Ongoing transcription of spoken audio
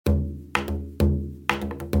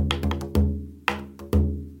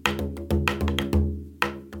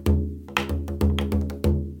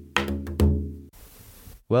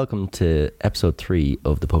Welcome to episode 3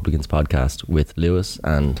 of the Publicans podcast with Lewis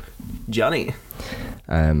and Johnny.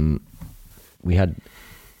 We had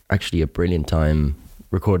actually a brilliant time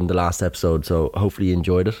recording the last episode, so hopefully you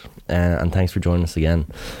enjoyed it, and thanks for joining us again.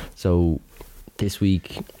 So this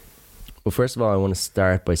week, well, first of all, I want to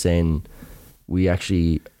start by saying we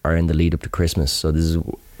actually are in the lead up to Christmas, so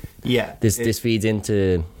this feeds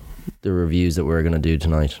into the reviews that we're going to do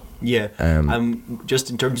tonight. Yeah.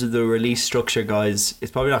 Just in terms of the release structure, guys,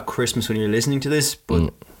 it's probably not Christmas when you're listening to this,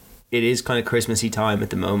 but it is kind of Christmassy time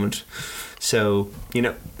at the moment. So,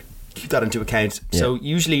 keep that into account. Yeah. So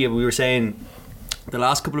usually we were saying the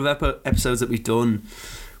last couple of episodes that we've done,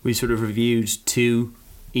 we sort of reviewed 2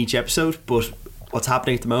 each episode, but what's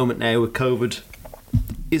happening at the moment now with COVID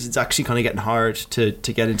is it's actually kind of getting hard to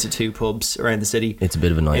get into 2 pubs around the city. It's a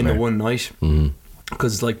bit of a nightmare. In the one night.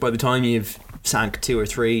 Because by the time you've sank 2 or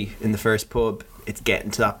 3 in the first pub, it's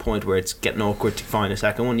getting to that point where it's getting awkward to find a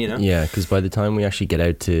second one, Yeah, because by the time we actually get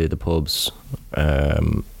out to the pubs,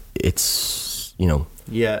 it's,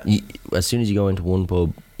 as soon as you go into one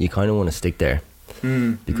pub, you kind of want to stick there.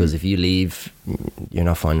 Because if you leave, you're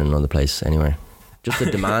not finding another place anywhere. Just the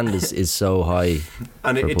demand is so high.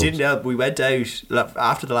 And it didn't help. We went out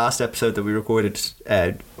after the last episode that we recorded.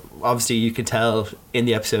 Obviously, you can tell in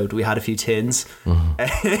the episode we had a few tins,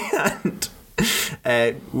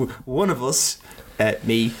 and one of us,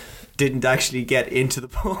 me, didn't actually get into the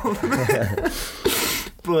pub.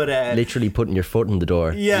 But literally putting your foot in the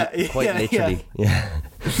door. Quite literally. Yeah.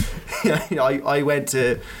 I went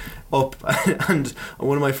up, and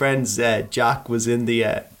one of my friends, Jack, was in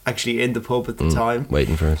the actually in the pub at the time,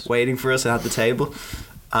 waiting for us at the table,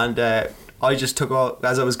 and I just took off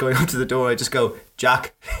as I was going up to the door. I just go,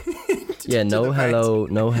 Jack. Yeah, no hello,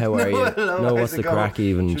 no how are you, hello, no what's the crack,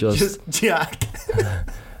 even just Jack.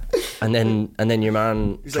 And then your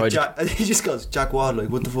man tried like, Jack, he just goes, Jack what? Like,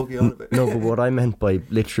 what the fuck are you on about? No, but what I meant by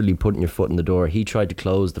literally putting your foot in the door, he tried to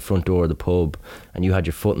close the front door of the pub and you had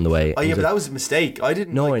your foot in the way. Oh yeah, but that was a mistake. I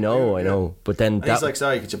didn't. No, I know. But then and he's like,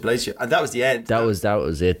 sorry, could you place you? And that was the end. That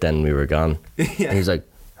was it. Then we were gone. Yeah. And he's like,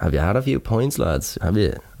 have you had a few pints, lads? Have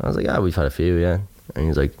you? I was like, yeah, we've had a few, yeah. And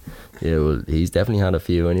he's like, yeah, well, he's definitely had a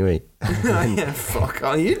few anyway. Yeah, fuck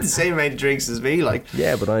on. You had the same amount of drinks as me, like.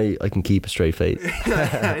 Yeah, but I can keep a straight face.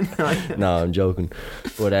 I know. No, I'm joking.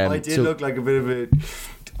 But I did look like a bit of a.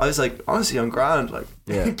 I was like, honestly, on grand, like,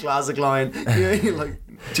 classic line. Like,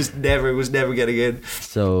 just was never getting in.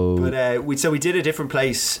 So. But we did a different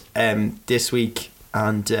place this week,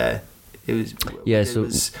 and it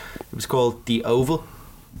was called The Oval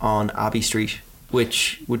on Abbey Street,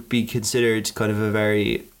 which would be considered kind of a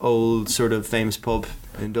very old sort of famous pub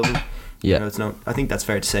in Dublin. Yeah. I think that's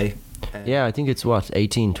fair to say. Yeah, I think it's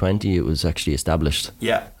 1820 it was actually established.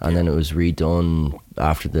 Yeah. And then it was redone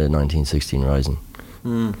after the 1916 Rising.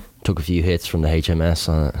 Took a few hits from the HMS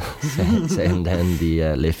on it, saying down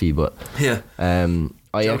the Liffey, but yeah.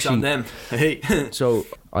 I Jokes actually, on them. Hey. So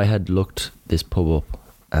I had looked this pub up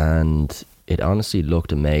and it honestly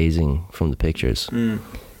looked amazing from the pictures.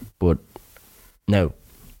 But now,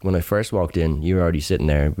 when I first walked in, you were already sitting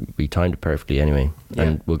there. We timed it perfectly anyway. Yeah.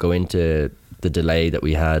 And we'll go into the delay that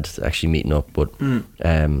we had actually meeting up. But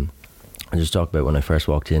I just talk about when I first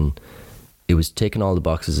walked in. It was ticking all the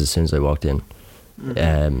boxes as soon as I walked in.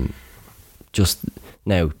 Just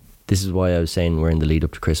now, this is why I was saying we're in the lead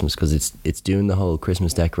up to Christmas, because it's doing the whole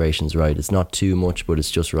Christmas decorations right. It's not too much, but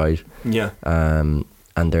it's just right. Yeah.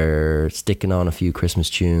 And they're sticking on a few Christmas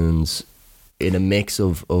tunes in a mix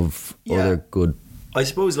of other good. I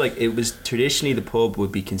suppose like it was traditionally the pub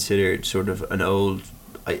would be considered sort of an old,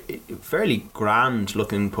 fairly grand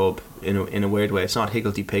looking pub in a weird way. It's not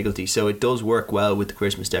higgledy-piggledy, so it does work well with the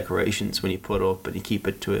Christmas decorations when you put up and you keep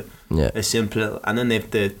it to a simple. And then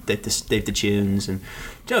they've the tunes and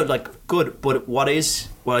like good. But what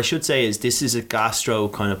I should say is this is a gastro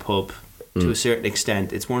kind of pub to a certain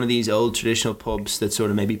extent. It's one of these old traditional pubs that sort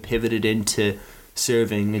of maybe pivoted into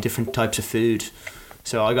serving different types of food.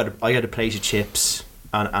 So I got a plate of chips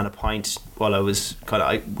and a pint while I was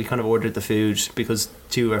we ordered the food because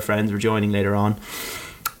 2 of our friends were joining later on,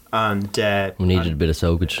 and we needed a bit of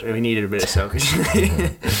soakage.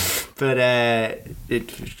 But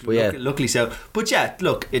luckily so. But yeah,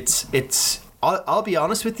 look, it's. I'll be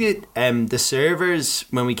honest with you. The servers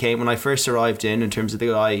when I first arrived in terms of the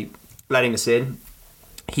guy letting us in,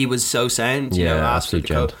 he was so sound. Asked for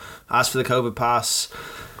the COVID pass.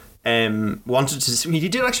 He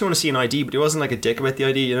did actually want to see an ID, but he wasn't like a dick about the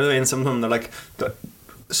ID, and some of them they're like,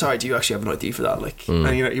 sorry, do you actually have an ID for that?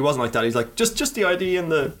 And he wasn't like that. He's like, just the ID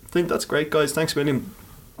and the thing. That's great, guys, thanks a million.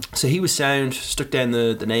 So he was sound, stuck down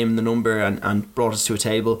the name and the number and brought us to a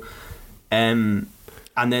table.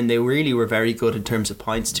 And then they really were very good in terms of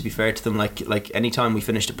pints, to be fair to them. Like anytime we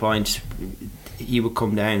finished a pint, he would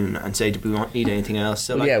come down and say, do we need anything else?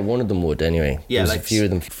 So well, yeah, one of them would anyway. Yeah, There's a few of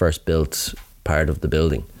them first built part of the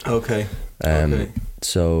building. Okay.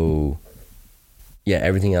 So yeah,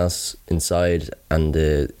 everything else inside and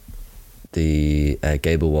the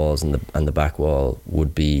gable walls and the back wall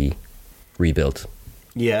would be rebuilt.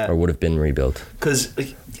 Yeah. Or would have been rebuilt. Because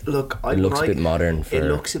look, it looks a bit modern. It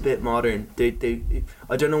looks a bit modern. They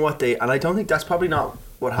I don't know what they, and I don't think that's probably not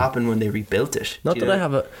what happened when they rebuilt it. Not that I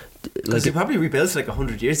have a, because they probably rebuilt it like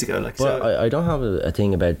 100 years ago. Like, well, so I don't have a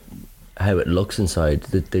thing about how it looks inside.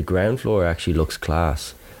 The ground floor actually looks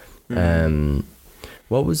class.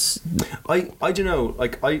 What was I don't know.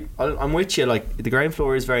 Like I'm with you. Like the ground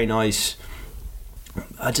floor is very nice.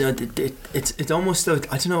 I don't know. It's almost like,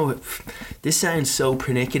 I don't know. This sounds so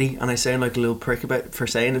pernickety, and I sound like a little prick for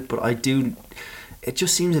saying it, but I do. It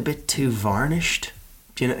just seems a bit too varnished.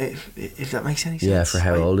 Do you know if that makes any sense? Yeah, for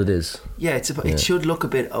how old it is. Yeah, it should look a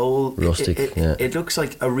bit old. Rustic. It looks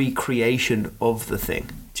like a recreation of the thing.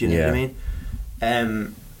 Do you know what I mean?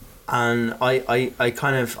 And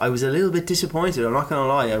I was a little bit disappointed. I'm not gonna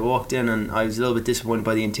lie. I walked in and I was a little bit disappointed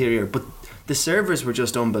by the interior, but the servers were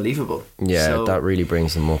just unbelievable. Yeah, so that really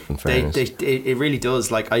brings them up in fairness. It really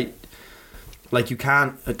does. Like you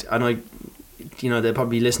can't, and I, you know, they'll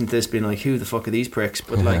probably listen to this being like, who the fuck are these pricks?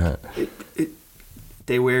 But like,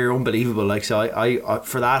 they were unbelievable. Like, so I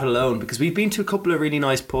for that alone, because we've been to a couple of really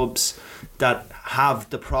nice pubs that have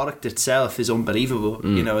the product itself is unbelievable,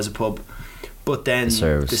 you know, as a pub. But then the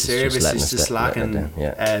service is just lacking.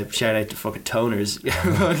 Shout out to fucking toners.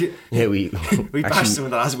 Yeah, we bashed them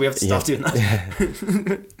with that. We have to stop doing that. Yeah.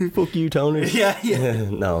 Fuck you, toners. Yeah.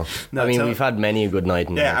 No, I mean, we've had many a good night.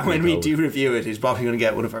 And when we do review it, he's probably going to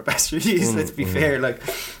get one of our best reviews. Let's be fair. Like,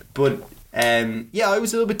 but yeah, I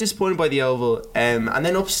was a little bit disappointed by the Oval. And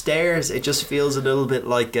then upstairs, it just feels a little bit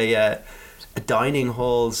like a dining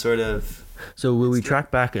hall sort of. So will we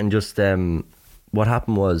track back and just what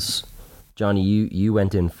happened was, Johnny, you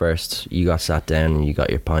went in first. You got sat down and you got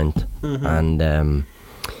your pint, and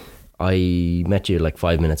I met you like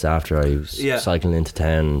 5 minutes after. I was cycling into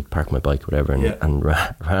town, parked my bike, whatever, and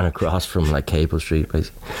ran across from like Capel Street,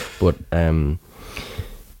 basically. But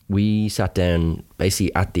we sat down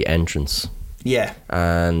basically at the entrance. Yeah,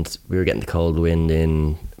 and we were getting the cold wind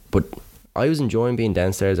in, but I was enjoying being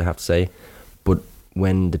downstairs, I have to say. But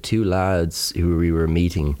when the two lads who we were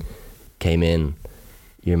meeting came in,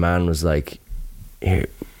 your man was like, here,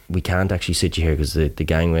 we can't actually sit you here because the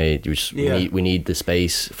gangway, we need the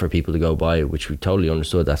space for people to go by, which we totally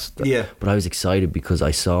understood. But I was excited because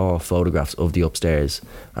I saw photographs of the upstairs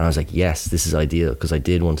and I was like, yes, this is ideal, because I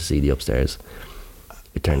did want to see the upstairs.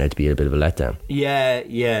 It turned out to be a bit of a letdown.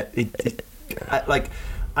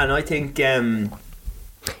 And I think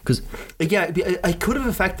because I could have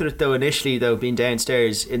affected it though initially, though, being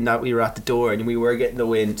downstairs, in that we were at the door and we were getting the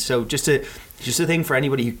wind. So just a thing for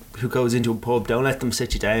anybody who goes into a pub, don't let them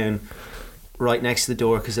sit you down right next to the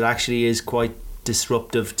door, because it actually is quite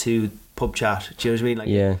disruptive to pub chat. Do you know what I mean?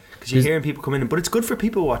 Like, because you're hearing people come in, but it's good for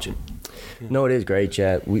people watching. No, it is great.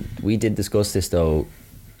 Yeah, we did discuss this though.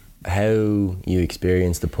 How you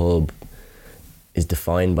experience the pub is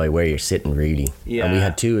defined by where you're sitting, really. Yeah. And we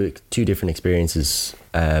had two different experiences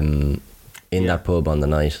in that pub on the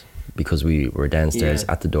night, because we were downstairs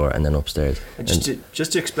at the door and then upstairs. And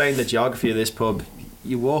just to explain the geography of this pub,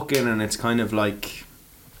 you walk in and it's kind of like,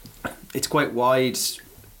 it's quite wide,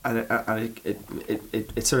 and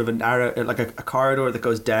it's sort of a narrow, like a corridor that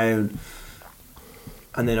goes down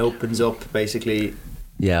and then opens up basically.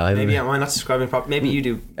 Yeah, maybe am I not describing it properly? Maybe you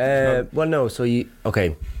do. Well, no. So if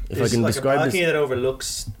there's I can like describe a balcony this, that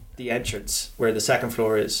overlooks the entrance where the second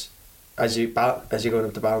floor is, as you go up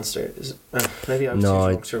the balusters. Maybe I'm too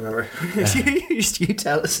drunk to remember. You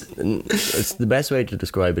tell us. It's the best way to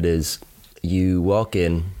describe it is, you walk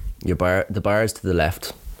in, the bar is to the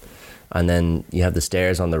left, and then you have the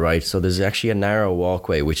stairs on the right. So there's actually a narrow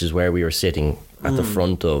walkway, which is where we were sitting at the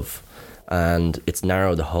front of. And it's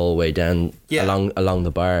narrow the whole way down along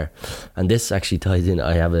the bar. And this actually ties in.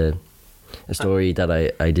 I have a story that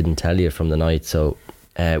I didn't tell you from the night. So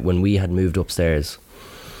when we had moved upstairs,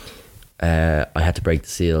 I had to break the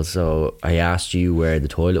seal. So I asked you where the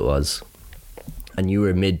toilet was, and you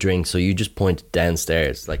were mid-drink, so you just pointed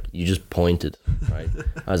downstairs. Like, you just pointed, right?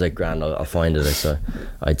 I was like, grand, I'll find it, so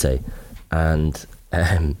I'd say. And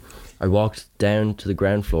I walked down to the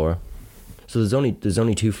ground floor. So there's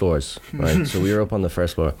only 2 floors, right? So we were up on the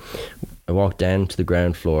first floor. I walked down to the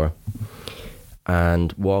ground floor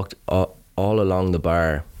and walked all along the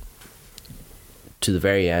bar to the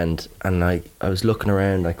very end, and I was looking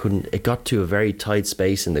around. I couldn't. It got to a very tight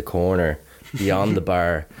space in the corner beyond the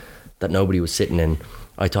bar that nobody was sitting in.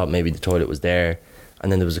 I thought maybe the toilet was there,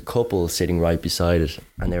 and then there was a couple sitting right beside it,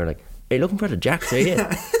 and they were like, "Hey, looking for the jacks, are you?"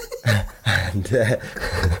 And I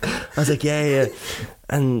was like, yeah.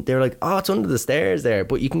 And they were like, "Oh, it's under the stairs there,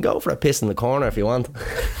 but you can go for a piss in the corner if you want."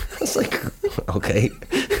 I was like, okay.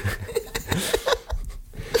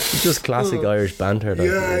 Just classic Irish banter.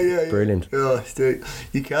 Like, brilliant. Oh, dude,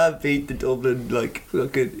 you can't beat the Dublin, like,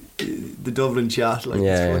 fucking, the Dublin chat. Like,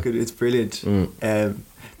 it's brilliant.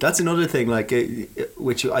 That's another thing, like,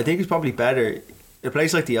 which I think is probably better. A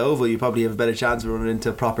place like the Oval, you probably have a better chance of running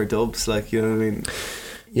into proper dubs, like, you know what I mean?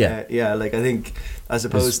 Yeah, like, I think, as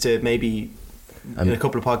opposed to maybe in a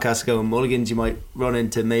couple of podcasts ago in Mulligan's, you might run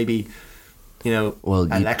into maybe, you know,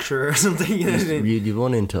 a lecturer or something. You know what I mean? You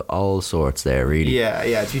run into all sorts there, really.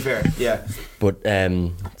 Yeah, to be fair, yeah. But,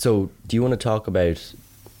 so, do you want to talk about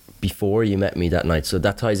before you met me that night? So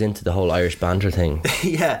that ties into the whole Irish banter thing.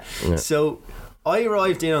 Yeah. So, I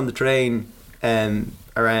arrived in on the train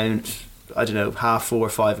around, I don't know, 4:30,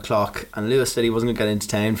 5 o'clock, and Lewis said he wasn't going to get into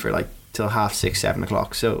town for like till 6:30, 7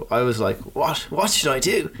 o'clock. So I was like, what should I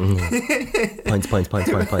do? Pints.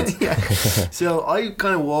 Yeah. So I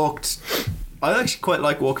kind of walked. I actually quite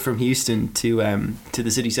like walking from Houston to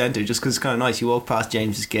the city centre, just because it's kind of nice. You walk past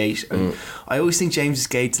James's Gate, and I always think James's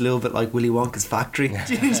Gate's a little bit like Willy Wonka's factory.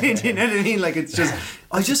 Do you know what I mean? Like, it's just,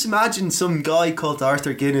 I just imagine some guy called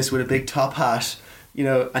Arthur Guinness with a big top hat, you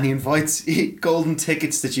know, and he invites golden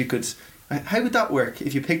tickets that you could. How would that work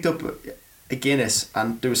if you picked up a Guinness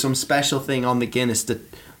and there was some special thing on the Guinness that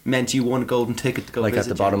meant you won a golden ticket to go like visit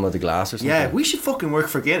at the bottom of the glass or something? Yeah, we should fucking work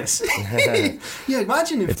for Guinness. Yeah,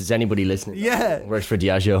 imagine if there's anybody listening. Yeah, works for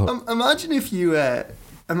Diageo. Imagine if you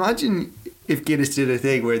imagine if Guinness did a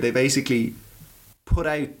thing where they basically put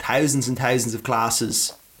out thousands and thousands of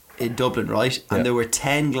glasses in Dublin, right? And there were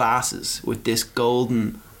 10 glasses with this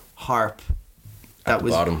golden harp that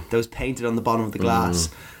was painted on the bottom of the glass,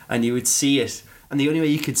 and you would see it. And the only way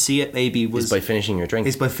you could see it maybe was by finishing your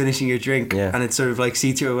drink. Yeah. And it's sort of like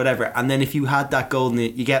see-through or whatever. And then if you had that golden,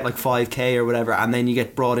 you get like 5k or whatever, and then you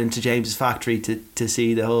get brought into James's factory to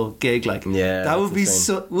see the whole gig. Like, that would be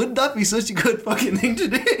wouldn't that be such a good fucking thing to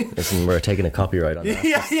do? Listen, we're taking a copyright on that.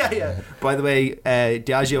 Yeah. By the way,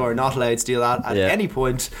 Diageo are not allowed to steal that at any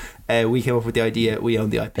point. We came up with the idea, we own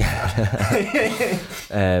the IP.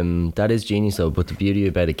 That is genius though, but the beauty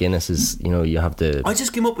about a Guinness is, you know, you have the... I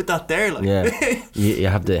just came up with that there, like. Yeah. You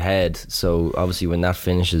have the head, so obviously when that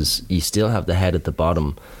finishes, you still have the head at the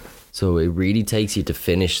bottom. So it really takes you to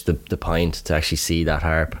finish the pint to actually see that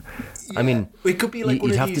harp. Yeah. I mean... It could be like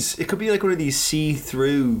it could be like one of these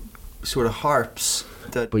see-through sort of harps.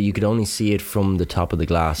 But you could only see it from the top of the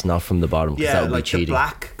glass, not from the bottom. Yeah, that would like be cheating. The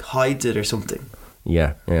black hides it or something.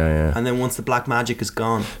 Yeah. And then once the black magic is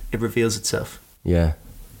gone, it reveals itself. Yeah.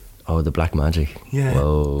 Oh, the black magic. Yeah.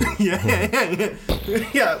 Whoa. Yeah.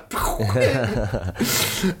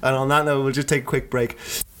 And on that note, we'll just take a quick break.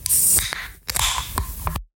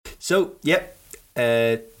 So,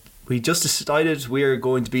 we just decided we're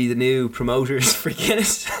going to be the new promoters for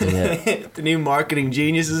Guinness. Yeah. The new marketing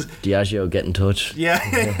geniuses. Diageo, get in touch. Yeah.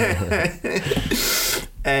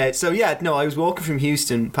 I was walking from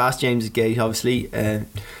Houston past James's Gate, obviously, and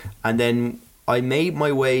then I made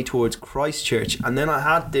my way towards Christchurch, and then I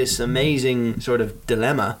had this amazing sort of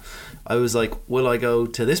dilemma. I was like, will I go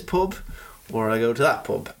to this pub or will I go to that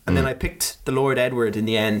pub? And then I picked the Lord Edward in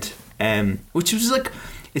the end, which was like,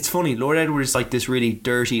 it's funny, Lord Edward is like this really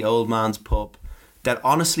dirty old man's pub that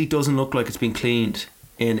honestly doesn't look like it's been cleaned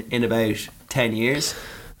in about 10 years,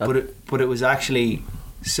 but it was actually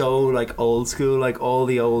so like old school, like all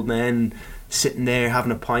the old men sitting there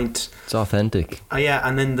having a pint. It's authentic. Yeah,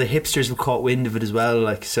 and then the hipsters have caught wind of it as well,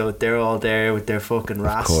 like, so they're all there with their fucking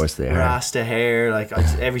rasta hair, like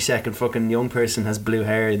every second fucking young person has blue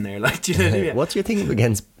hair in there, like, do you know what I mean? What's your thing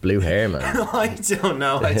against blue hair, man? I don't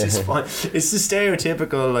know, I just find it's the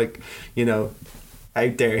stereotypical, like, you know,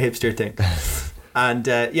 out there hipster thing. And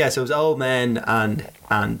so it was old men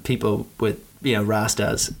and people with, you know,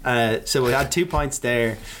 rastas. So we had 2 pints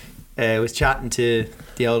there. I was chatting to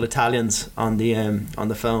the old Italians on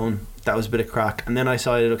the phone. That was a bit of crack. And then I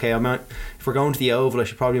decided, okay, if we're going to the Oval, I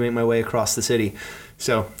should probably make my way across the city.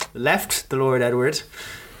 So left the Lord Edward,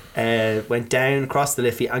 went down, across the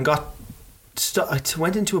Liffey, and I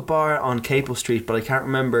went into a bar on Capel Street, but I can't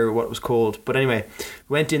remember what it was called. But anyway,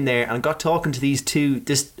 went in there and got talking to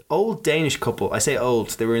this old Danish couple. I say old,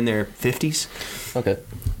 they were in their 50s. Okay.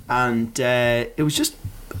 And it was just,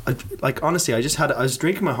 like, honestly, I was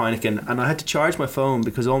drinking my Heineken and I had to charge my phone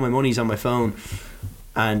because all my money's on my phone.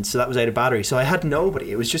 And so that was out of battery. So I had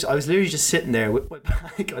nobody. It was just, I was literally just sitting there with my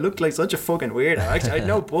bag. I looked like such a fucking weirdo. Actually, I had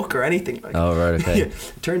no book or anything. Like, Oh, right, okay. It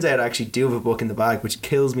turns out I actually do have a book in the bag, which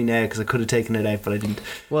kills me now because I could have taken it out, but I didn't.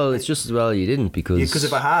 Well, it's just as well you didn't because Because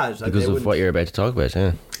if I had, like, because they of wouldn't. what you're about to talk about.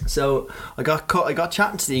 Yeah. So I got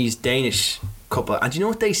chatting to these Danish couple, and do you know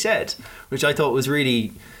what they said, which I thought was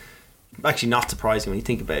really actually not surprising when you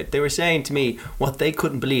think about it. They were saying to me what they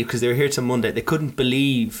couldn't believe, because they were here till Monday. They couldn't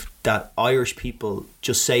believe that Irish people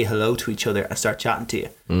just say hello to each other and start chatting to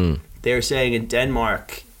you. They were saying in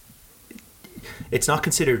Denmark it's not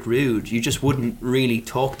considered rude. You just wouldn't really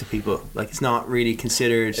talk to people. Like, it's not really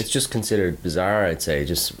considered. It's just considered bizarre, I'd say.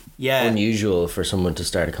 Just Yeah. unusual for someone to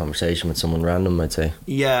start a conversation with someone random, I'd say.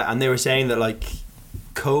 Yeah, and they were saying that like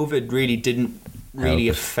COVID really didn't really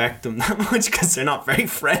Help it. affect them that much because they're not very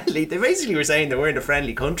friendly. They basically were saying they weren't a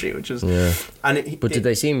friendly country, which was Yeah. and But did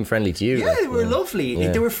they seem friendly to you? Yeah, like, they were lovely.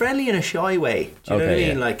 Yeah. They were friendly in a shy way. Do you know what I Okay,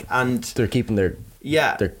 mean? yeah. Like, and They're keeping their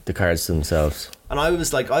cards to themselves. and I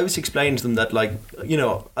was explaining to them that, like, you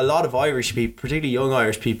know, a lot of Irish people, particularly young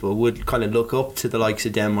Irish people, would kind of look up to the likes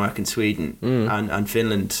of Denmark and Sweden and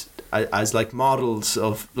Finland as like models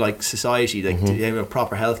of like society, like to have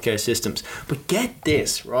proper healthcare systems. But get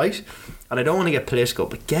this, right? And I don't want to get political,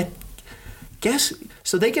 but guess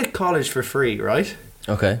so they get college for free, right?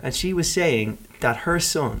 Okay. And she was saying that her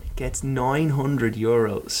son gets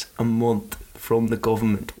 €900 a month from the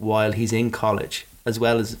government while he's in college, as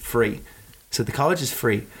well as free. So the college is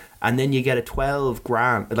free, and then you get a 12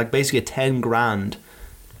 grand, like basically a 10 grand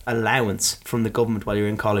allowance from the government while you're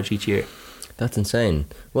in college each year. That's insane.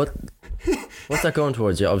 What's that going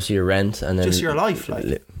towards? Obviously your rent and then Just your life,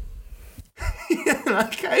 like.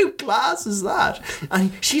 Like, how class is that?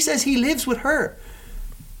 And she says he lives with her,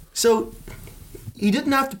 so he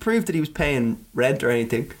didn't have to prove that he was paying rent or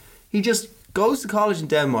anything. He just goes to college in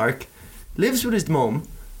Denmark, lives with his mum,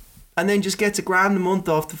 and then just gets £1,000 a month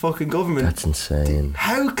off the fucking government. That's insane.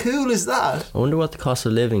 How cool is that? I wonder what the cost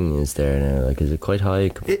of living is there now. Like, is it quite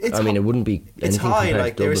high? I mean, it wouldn't be anything It's high. compared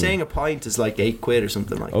Like, to they were Dublin. saying a pint is like £8 or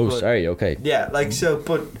something like. Oh, but, sorry. Okay. Yeah, like, so,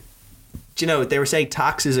 but you know, they were saying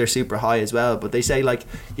taxes are super high as well, but they say like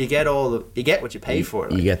you get what you pay for.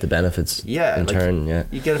 Like, You get the benefits. yeah, In like, turn, yeah.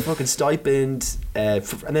 you get a fucking stipend, and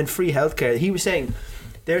then free healthcare.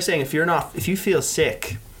 They're saying if you feel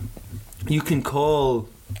sick, you can call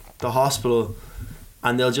the hospital,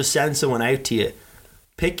 and they'll just send someone out to you,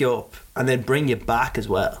 pick you up, and then bring you back as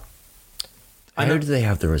well. How do they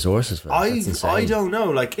have the resources for that? That's insane. I don't know.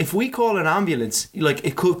 Like, if we call an ambulance, like,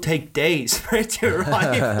 it could take days for it to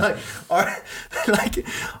arrive.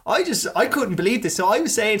 I couldn't believe this. So I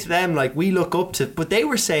was saying to them, like, we look up to, but they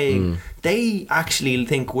were saying they actually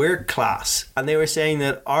think we're class, and they were saying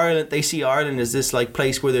that they see Ireland as this like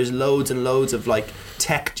place where there's loads and loads of like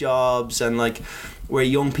tech jobs and like where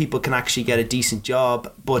young people can actually get a decent job,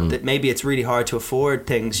 but that maybe it's really hard to afford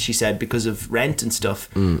things, she said, because of rent and stuff.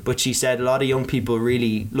 But she said a lot of young people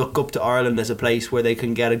really look up to Ireland as a place where they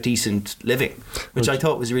can get a decent living, which I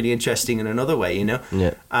thought was really interesting in another way, you know?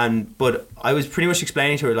 Yeah. But I was pretty much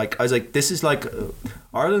explaining to her, like, I was like, this is like,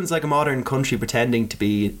 Ireland's like a modern country pretending to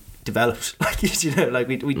be developed. Like, you know, like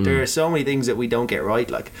we there are so many things that we don't get right,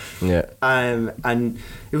 like. Yeah. And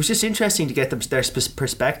it was just interesting to get their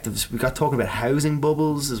perspectives. We got talking about housing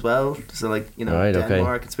bubbles as well. So, like, you know, Right,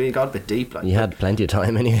 Denmark, it's really got a bit deep. Like, You had plenty of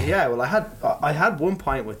time anyway. yeah, well, I had one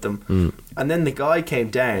pint with them, and then the guy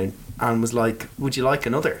came down and was like, "Would you like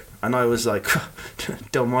another?" And I was like,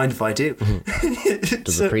 "Don't mind if I do."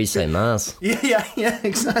 Does the priest say mass? Yeah,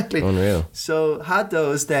 exactly. Unreal. So had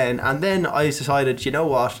those then, and then I decided, you know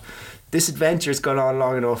what, this adventure's gone on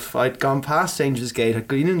long enough. I'd gone past Angel's Gate, I'd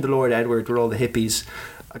gone into the Lord Edward with all the hippies,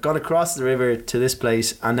 I'd gone across the river to this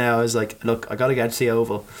place, and now I was like, look, I gotta get to the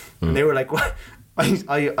Oval. And they were like, what?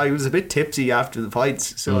 I was a bit tipsy after the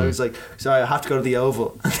pints, so I was like, sorry, I have to go to the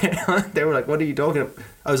Oval. And they were like, what are you talking about?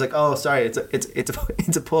 I was like, oh, sorry, it's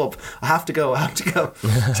a pub. I have to go.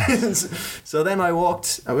 So then I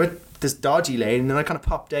went this dodgy lane, and then I kind of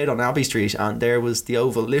popped out on Abbey Street, and there was the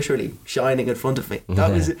Oval literally shining in front of me.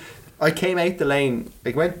 I came out the lane,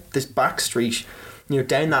 I went this back street, you know,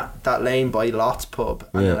 down that lane by Lott's pub,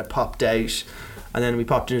 and then I popped out, and then we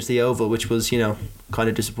popped into the Oval, which was, you know, kind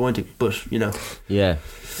of disappointing, but, you know. Yeah.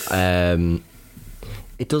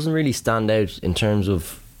 It doesn't really stand out in terms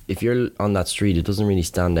of, if you're on that street, it doesn't really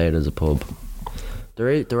stand out as a pub.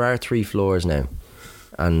 There are 3 floors now,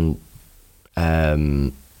 and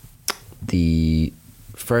the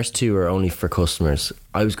first two are only for customers.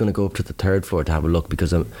 I was going to go up to the third floor to have a look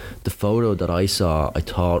because the photo that I saw, I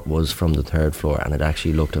thought was from the third floor, and it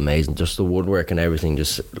actually looked amazing. Just the woodwork and everything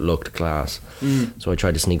just looked class. So I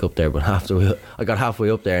tried to sneak up there, but I got halfway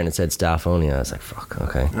up there and it said staff only, and I was like, fuck,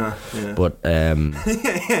 okay. Yeah. But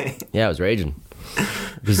yeah, I was raging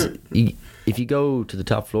because if you go to the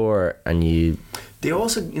top floor and they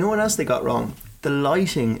also, you know what else they got wrong? The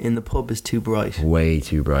lighting in the pub is too bright. Way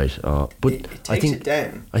too bright. But it takes it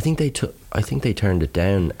down. I think they turned it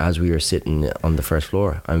down as we were sitting on the first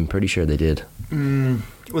floor. I'm pretty sure they did.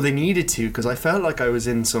 Well, they needed to, because I felt like I was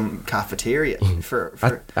in some cafeteria for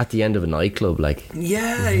at the end of a nightclub, like.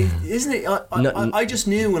 Yeah, isn't it? I just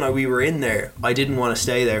knew when we were in there, I didn't want to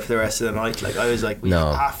stay there for the rest of the night. Like, I was like, we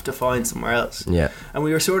have to find somewhere else. Yeah. And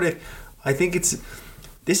we were sort of, I think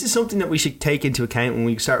this is something that we should take into account when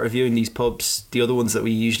we start reviewing these pubs, the other ones that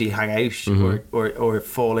we usually hang out or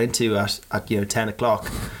fall into at 10 o'clock.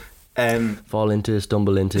 Fall into,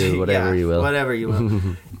 stumble into, whatever you will. Whatever you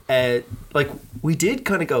will. Like, we did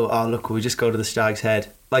kind of go, oh, look, we just go to the Stag's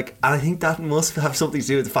Head. Like, and I think that must have something to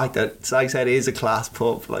do with the fact that Stag's Head is a class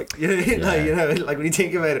pub. Like, like when you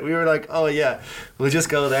think about it, we were like, oh yeah, we'll just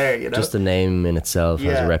go there. You know, just the name in itself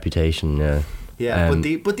has a reputation. Yeah. Yeah,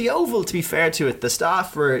 but the Oval, to be fair to it, the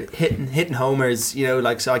staff were hitting homers,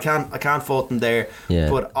 so I can't fault them there. Yeah,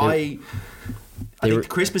 but I think the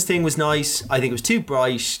Christmas thing was nice. I think it was too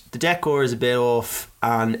bright. The decor is a bit off,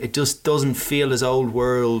 and it just doesn't feel as old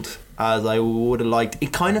world as I would have liked.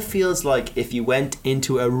 It kind of feels like if you went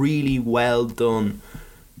into a really well done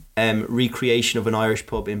recreation of an Irish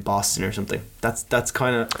pub in Boston or something. That's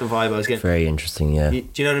kind of the vibe I was getting. Very interesting, yeah. Do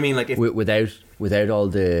you know what I mean? Like, if without all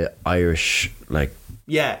the Irish, like,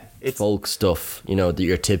 it's folk stuff,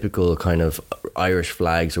 your typical kind of Irish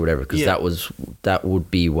flags or whatever, because that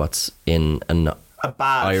would be what's in a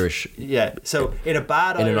bad Irish, so in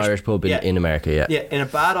an Irish pub in America, in a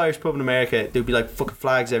bad Irish pub in America, there'd be like fucking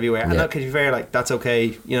flags everywhere, and that could be fair, like, that's okay,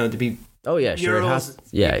 to be. Oh yeah, sure. It has,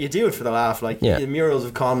 you do it for the laugh, like the murals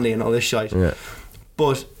of Connolly and all this shit. Yeah.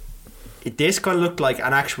 But this kind of looked like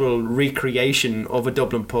an actual recreation of a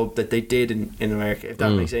Dublin pub that they did in America, if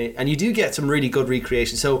that makes sense. And you do get some really good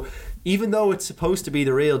recreation. So even though it's supposed to be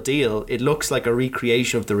the real deal, it looks like a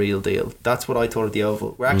recreation of the real deal. That's what I thought of the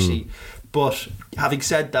Oval. We're actually, but having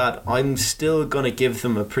said that, I'm still gonna give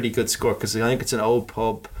them a pretty good score because I think it's an old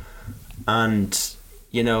pub, and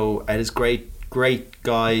it is great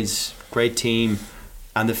guys. Great team,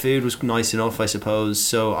 and the food was nice enough, I suppose.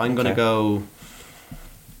 So I'm gonna go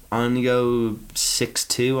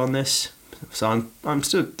 6-2 on this. So I'm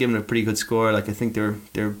still giving it a pretty good score. Like, I think they're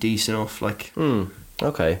decent enough. Like,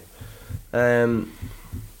 okay, 6-2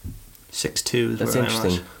 is that's where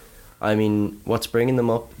interesting. I'm at. I mean, what's bringing them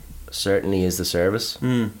up certainly is the service.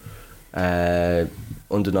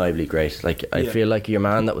 Undeniably great. Like, I feel like your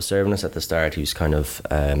man that was serving us at the start, who's kind of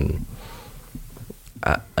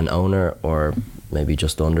an owner or maybe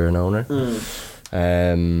just under an owner,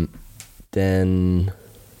 then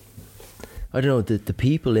I don't know, the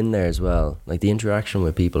people in there as well, like the interaction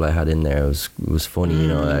with people I had in there was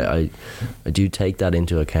funny. I do take that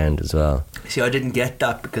into account as well. See, I didn't get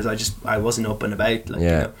that because I wasn't up and about,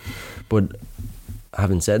 like, but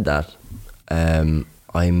having said that, I'm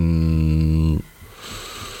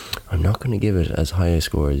not going to give it as high a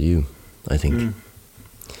score as you, I think.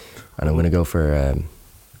 And I'm going to go for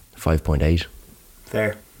 5.8.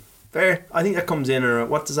 Fair. I think that comes in, or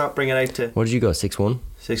what does that bring it out to? What did you go, 6-1?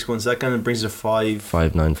 6-1, so that kind of brings it to 5.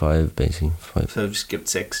 5.95, basically. 5. So just give it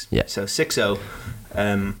 6. Yeah. So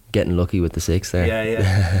 6-0. Getting lucky with the 6 there.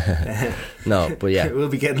 Yeah. No, but yeah. We'll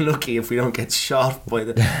be getting lucky if we don't get shot by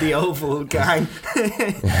the Oval gang.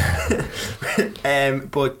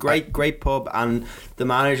 But great pub, and the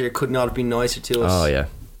manager could not have been nicer to us. Oh yeah.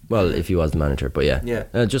 Well, if he was the manager, but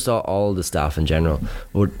just all the staff in general.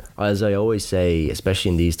 But as I always say,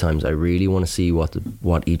 especially in these times, I really want to see what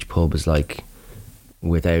each pub is like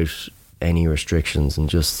without any restrictions, and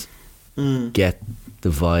just get the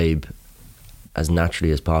vibe as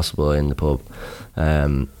naturally as possible in the pub.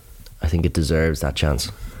 I think it deserves that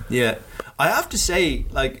chance. Yeah, I have to say,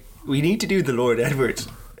 like, we need to do the Lord Edward.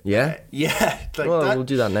 Yeah, Like, well, we'll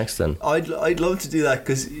do that next then. I'd love to do that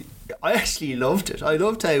because I actually loved it. I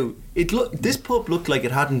loved how this pub looked like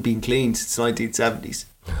it hadn't been cleaned since 1970s.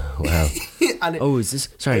 Wow. And is this?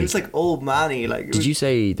 Sorry, it was like old manny. Like, did you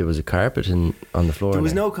say there was a carpet on the floor? There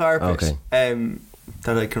was no carpet. Okay.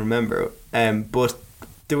 That I can remember. But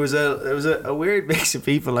there was a weird mix of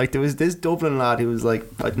people. Like, there was this Dublin lad who was like,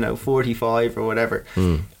 I don't know, 45 or whatever,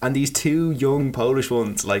 and these two young Polish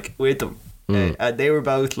ones, like, with them. And they were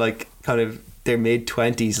both like kind of their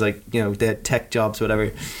mid-20s, like, you know, they had tech jobs,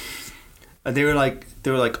 whatever. And they were like,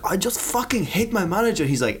 I just fucking hate my manager.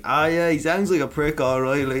 He's like, yeah, he sounds like a prick, all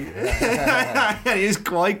right. Like, and he's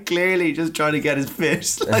quite clearly just trying to get his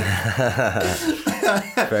fist. Like,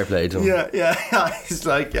 fair play to him. Yeah. He's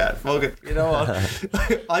like, yeah, fuck it. You know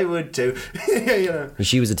what? I would too. You know.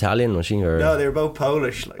 She was Italian, was she? Or? No, they were both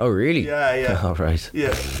Polish. Like. Oh, really? Yeah. Oh, right.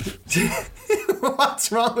 Yeah.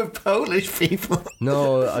 What's wrong with Polish people?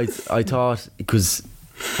 No, I thought, because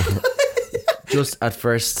just at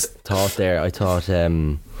first thought there, I thought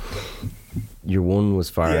your one was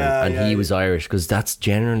foreign and he was Irish, because that's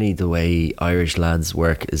generally the way Irish lads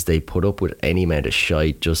work, is they put up with any amount of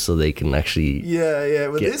shite just so they can actually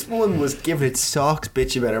well, this one was giving it socks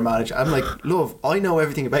bitch about her manager. I'm like, love, I know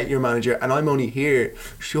everything about your manager and I'm only here,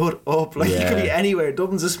 shut up. Like, you could be anywhere.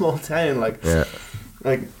 Dublin's a small town. Like,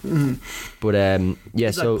 like, but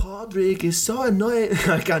it's so like, Padraig is so annoying.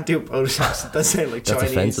 I can't do a Polish accent. That sounds like that's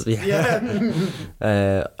Chinese. offensive.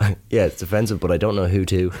 Yeah. It's offensive, but I don't know who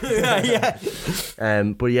to.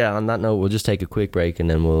 But yeah, on that note, we'll just take a quick break and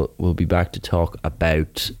then we'll be back to talk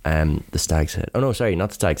about the Stag's Head. Oh no, sorry, not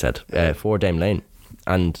the Stag's Head. 4 Dame Lane,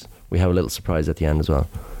 and we have a little surprise at the end as well.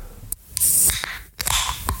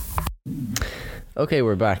 Okay,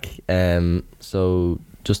 we're back. So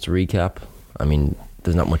just to recap, I mean,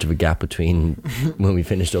 there's not much of a gap between when we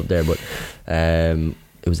finished up there, but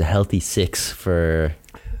it was a healthy 6 for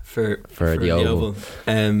the Oval.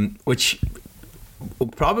 Which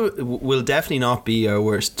probably will definitely not be our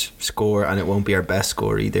worst score, and it won't be our best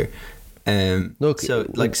score either. Look, so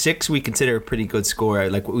like 6 we consider a pretty good score.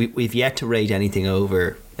 Like we've yet to rate anything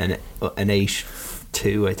over an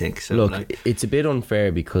 8.2, I think. So look, like, it's a bit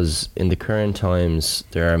unfair because in the current times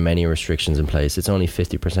there are many restrictions in place. It's only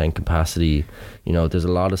 50% capacity. You know, there's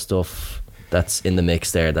a lot of stuff that's in the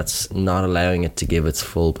mix there that's not allowing it to give its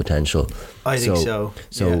full potential. I think so.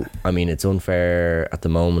 So I mean, it's unfair at the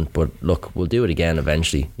moment, but look, we'll do it again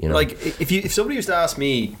eventually. You know, like if somebody was to ask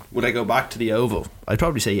me, would I go back to the Oval? I'd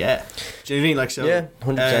probably say yeah. Do you know what I mean? Like, so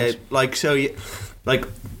 100%. Like, so like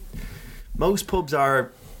most pubs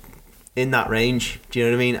are in that range. Do you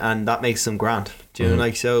know what I mean? And that makes them grand. Do you know,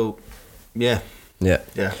 like, so yeah.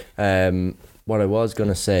 What I was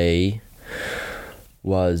gonna say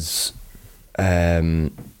was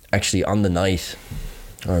actually on the night,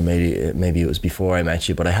 or maybe it was before I met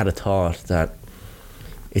you, but I had a thought that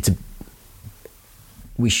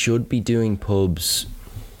we should be doing pubs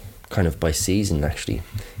kind of by season actually.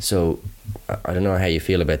 So I don't know how you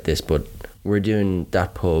feel about this, but we're doing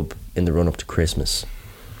that pub in the run up to Christmas,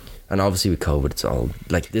 and obviously with COVID it's all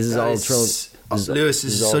like this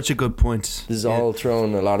is such a good point. This is all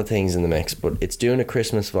throwing a lot of things in the mix, but it's doing a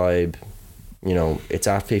Christmas vibe. You know, it's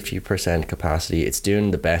at 50% capacity. It's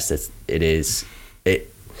doing the best it's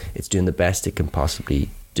doing the best it can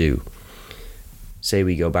possibly do. Say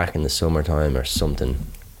we go back in the summertime or something,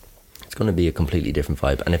 it's going to be a completely different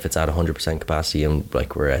vibe. And if it's at 100% capacity and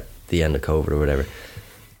like we're at the end of COVID or whatever,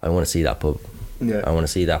 I want to see that pub. I want to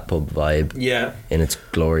see that pub vibe in its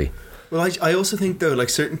glory. Well, I also think though, like,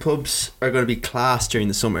 certain pubs are going to be class during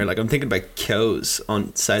the summer. Like, I'm thinking about Kyo's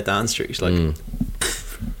on South Ann Street. Like,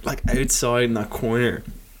 like outside in that corner,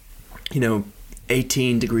 you know,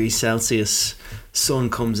 18 degrees Celsius, sun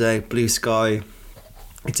comes out, blue sky.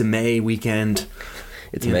 It's a May weekend.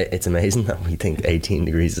 It's amazing that we think 18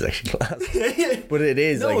 degrees is actually class. But it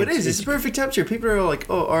is. No, like, it is. It's the perfect temperature. People are like,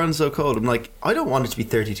 oh, Ireland's so cold. I'm like, I don't want it to be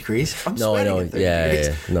 30 degrees. I'm sweating at 30 degrees.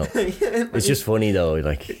 No. It's just funny though.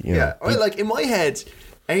 Like, you know. I, like, in my head,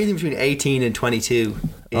 anything between 18 and 22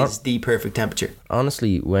 is the perfect temperature.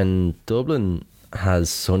 Honestly, when Dublin has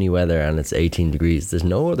sunny weather and it's 18 degrees, there's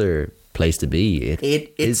no other place to be.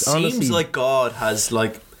 It seems honestly, like God has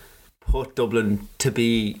like put Dublin to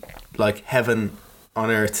be like heaven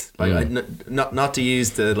on earth. Like, not to use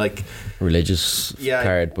the like religious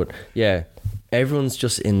card, but everyone's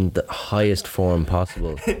just in the highest form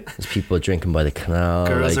possible. There's people drinking by the canal.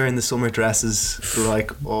 Girls are in the summer dresses,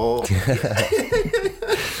 like, oh.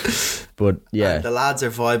 But and the lads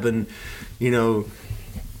are vibing, you know.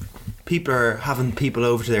 People are having people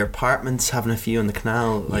over to their apartments, having a few on the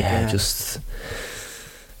canal. Like, just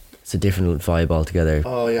it's a different vibe altogether.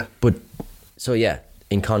 Oh yeah. But so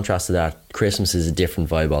in contrast to that, Christmas is a different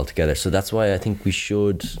vibe altogether. So that's why I think we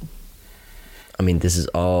should. I mean, this is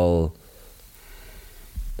all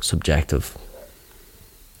subjective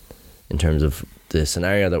in terms of the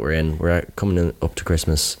scenario that we're in. We're coming up to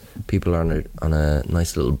Christmas. People are on a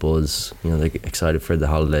nice little buzz. You know, they're excited for the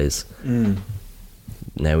holidays.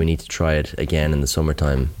 Now we need to try it again in the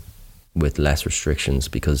summertime with less restrictions,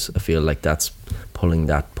 because I feel like that's pulling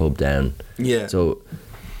that pub down. Yeah. So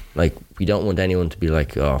Like, we don't want anyone to be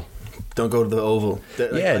like, oh, don't go to the Oval.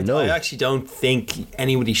 No. I actually don't think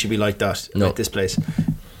anybody should be like that at this place.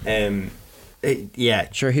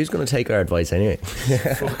 Sure, who's going to take our advice anyway?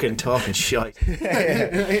 Fucking talking shite.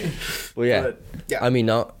 Well, yeah. I mean,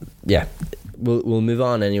 we'll move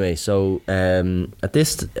on anyway. So at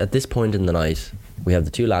this point in the night, we have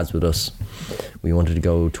the two lads with us. We wanted to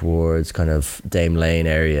go towards kind of Dame Lane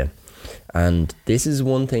area, and this is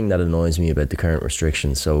one thing that annoys me about the current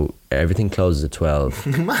restrictions. So everything closes at 12.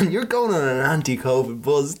 Man, you're going on an anti-COVID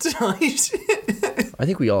buzz tonight. I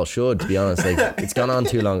think we all should, to be honest. Like, it's gone on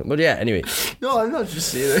too long. But yeah, anyway. No, I'm not just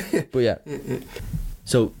saying it. But yeah.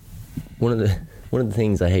 So one of the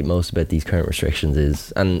things I hate most about these current restrictions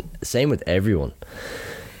is, and same with everyone,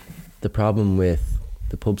 the problem with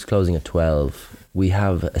the pubs closing at 12, we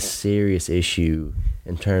have a serious issue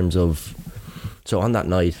in terms of, so on that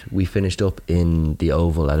night we finished up in the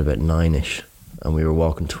Oval at about 9ish, and we were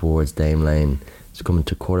walking towards Dame Lane. It's coming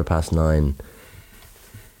to 9:15.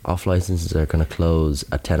 Off licenses are going to close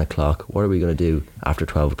at 10 o'clock. What are we going to do after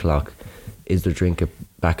 12 o'clock? Is there drink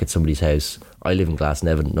back at somebody's house? I live in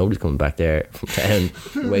Glasnevin. Nobody's coming back there from town.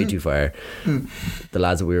 Way too far. The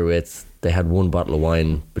lads that we were with, they had one bottle of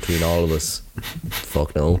wine between all of us.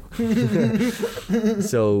 Fuck no.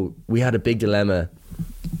 So we had a big dilemma.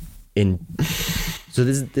 So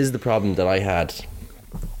this is the problem that I had.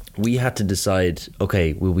 We had to decide,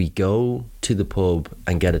 okay, will we go to the pub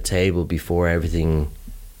and get a table before everything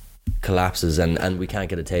collapses and we can't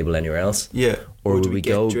get a table anywhere else? Yeah. Or will we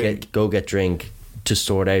go get drink to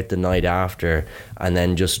sort out the night after and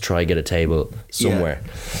then just try get a table somewhere? Yeah.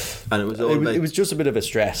 And it was just a bit of a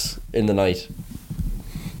stress in the night,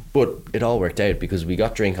 but it all worked out because we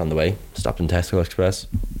got drink on the way, stopped in Tesco Express,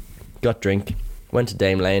 got drink, went to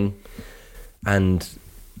Dame Lane, and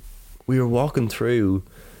we were walking through.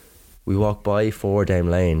 We walked by 4 Dame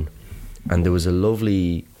Lane, and there was a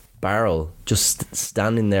lovely barrel just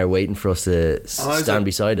standing there waiting for us to stand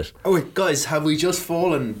beside it. Oh wait, guys, have we just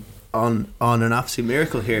fallen on an absolute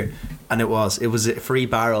miracle here? And it was a free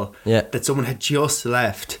barrel that someone had just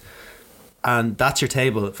left, and that's your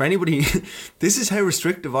table. For anybody, this is how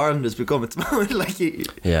restrictive Ireland has become. It's like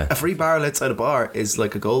a free barrel outside a bar is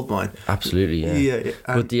like a gold mine. Absolutely, yeah.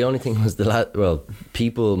 But the only thing was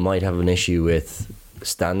people might have an issue with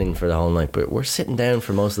standing for the whole night, but we're sitting down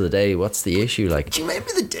for most of the day. What's the issue? Like, do you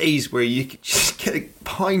remember the days where you could just get a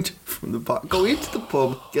pint from the bar, go into the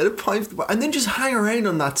pub, get a pint from the bar, and then just hang around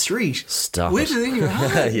on that street? Stop with it in your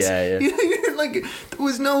hand. Yeah. You're like, there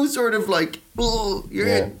was no sort of like,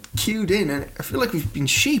 you're queued in, and I feel like we've been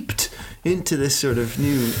sheeped into this sort of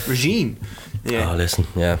new regime. Yeah. Oh, listen,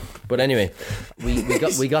 yeah. But anyway,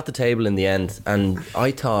 we got the table in the end, and I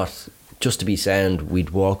thought, just to be sound,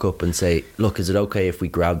 we'd walk up and say, look, is it okay if we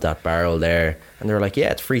grab that barrel there? And they were like,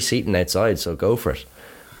 yeah, it's free seating outside, so go for it.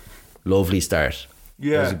 Lovely start.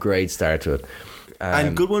 Yeah. It was a great start to it.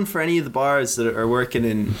 And good one for any of the bars that are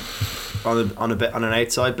working on an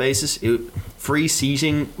outside basis. Free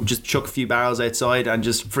seating, just chuck a few barrels outside and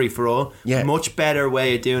just free for all. Yeah. Much better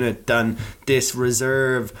way of doing it than this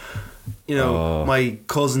reserve. You know, my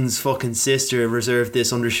cousin's fucking sister reserved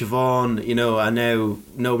this under Siobhan, you know, and now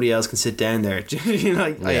nobody else can sit down there. You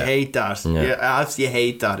know, I hate that. Yeah. I absolutely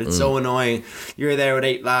hate that. It's so annoying. You're there with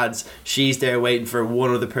 8 lads, she's there waiting for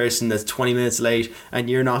one other person that's 20 minutes late, and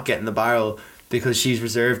you're not getting the barrel because she's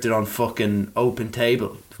reserved it on fucking open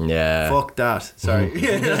table. Yeah. Fuck that. Sorry.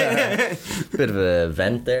 Bit of a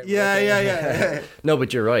vent there. Yeah. No,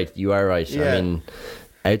 but you're right. You are right. Yeah. I mean,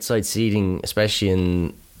 outside seating, especially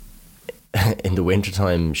in the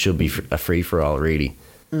wintertime, should be a free-for-all, really.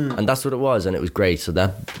 And that's what it was, and it was great. So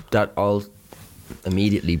that all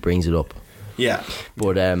immediately brings it up. Yeah.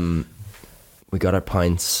 But we got our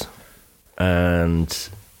pints, and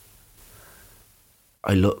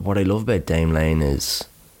what I love about Dame Lane is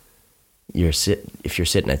if you're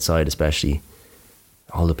sitting outside, especially,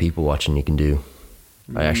 all the people watching you can do.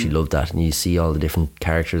 I actually love that, and you see all the different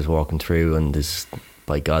characters walking through, and there's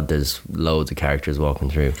loads of characters walking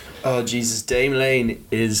through. Oh Jesus, Dame Lane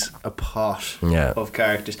is a pot of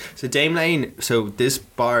characters. So Dame Lane, so this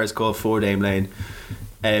bar is called 4 Dame Lane,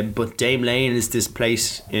 but Dame Lane is this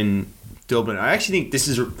place in Dublin. I actually think this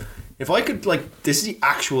is, if I could, like, this is the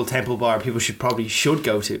actual Temple Bar people should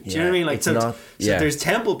go to. Do you know what I mean? Like, so there's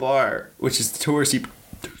Temple Bar, which is the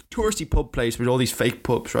touristy pub place with all these fake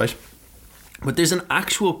pubs, right? But there's an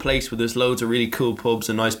actual place where there's loads of really cool pubs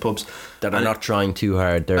and nice pubs that are not trying too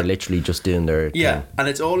hard. They're literally just doing their thing. And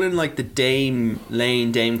it's all in like the Dame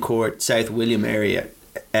Lane, Dame Court, South William area.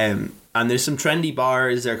 And there's some trendy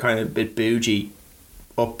bars that are kind of a bit bougie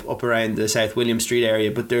up around the South William Street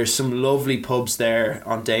area, but there's some lovely pubs there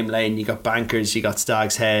on Dame Lane. You got Bankers, you got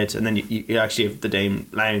Stag's Head, and then you actually have the Dame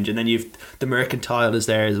Lounge, and then you've the Mercantile is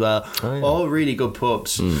there as well. Oh, yeah. All really good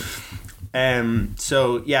pubs.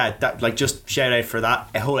 So yeah, that like just shout out for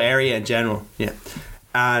that whole area in general. Yeah,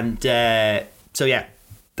 and so yeah,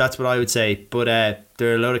 that's what I would say. But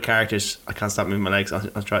there are a load of characters. I can't stop moving my legs.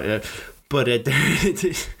 I'll try. But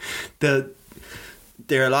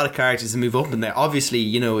there are a lot of characters that move up in there. Obviously,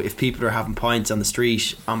 you know, if people are having pints on the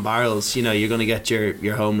street on barrels, you know, you're going to get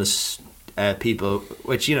your homeless people,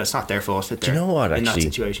 which, you know, it's not their fault. Do you know what, actually, in that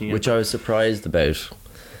situation, which I was surprised about?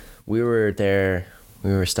 We were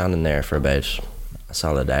standing there for about a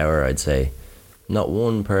solid hour, I'd say. Not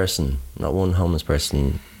one homeless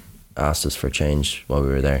person asked us for change while we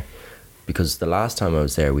were there. Because the last time I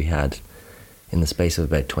was there, we had, in the space of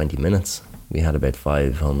about 20 minutes, we had about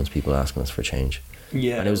 5 homeless people asking us for change.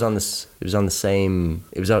 Yeah, and it was on the same.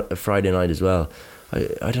 It was a Friday night as well.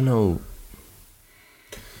 I don't know.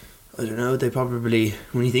 They probably,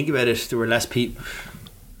 when you think about it, there were less people.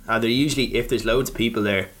 There usually, if there's loads of people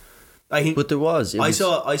there, I think. But there was. I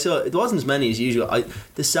saw. It wasn't as many as usual.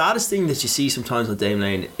 The saddest thing that you see sometimes on Dame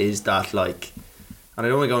Lane is that, like, and I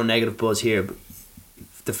don't want to go on negative buzz here,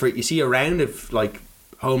 but you see a round of like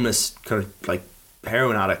homeless kind of like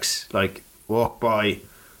heroin addicts like walk by.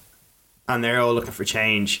 And they're all looking for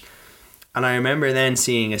change. And I remember then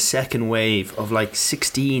seeing a second wave of like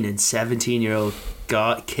 16 and 17-year-old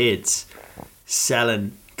kids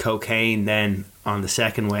selling cocaine then on the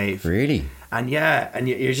second wave. Really? And yeah, and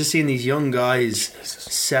you're just seeing these young guys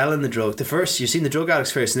selling the drug. You're seeing the drug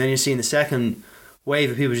addicts first, and then you're seeing the second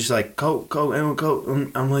wave of people just like, go, everyone go.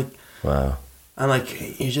 And I'm like, wow. And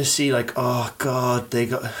like you just see like, oh God,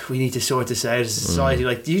 we need to sort this out as a society.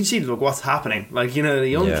 Like you can see like what's happening. Like, you know, the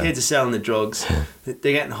young kids are selling the drugs. They're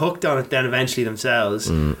getting hooked on it then eventually themselves.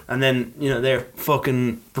 And then, you know, they're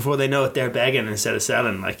fucking, before they know it, they're begging instead of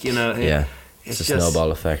selling. Like, you know, it's a just,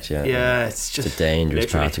 snowball effect. Yeah, it's just a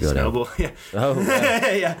dangerous path to go down. Yeah. Oh, wow.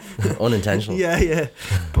 Yeah. Unintentional. Yeah.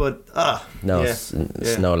 But no, it's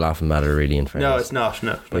no laughing matter really in fairness. No, it's not.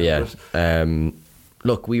 No. But yeah.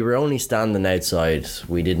 Look, we were only standing outside.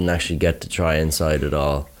 We didn't actually get to try inside at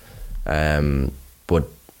all. But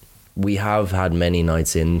we have had many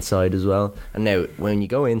nights inside as well. And now, when you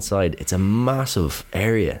go inside, it's a massive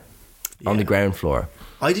area on the ground floor.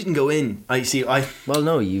 I didn't go in. Well,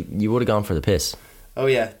 no, you would have gone for the piss. Oh,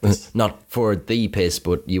 yeah. Not for the piss,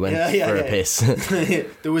 but you went for a piss.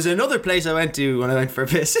 There was another place I went to when I went for a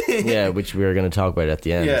piss. Yeah, which we were going to talk about at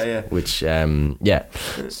the end. Yeah. Which,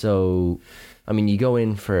 So... I mean, you go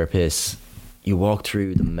in for a piss, you walk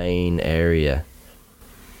through the main area,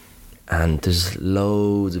 and there's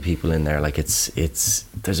loads of people in there. Like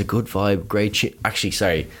there's a good vibe, great actually,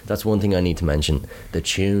 sorry, that's one thing I need to mention. The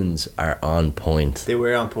tunes are on point. They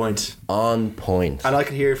were on point. On point. And I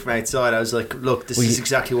could hear it from outside. I was like, look, this is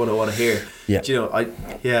exactly what I want to hear. Yeah. Do you know,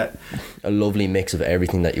 a lovely mix of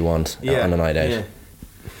everything that you want on a night out. Yeah.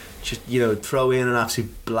 Just, you know, throw in an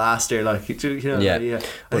absolute blaster, like, you know. Yeah.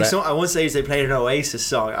 But I once they played an Oasis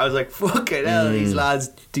song. I was like, fucking hell, these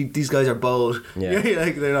lads, these guys are bold. Yeah.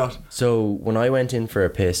 Like, they're not. So when I went in for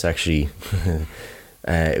a piss, actually,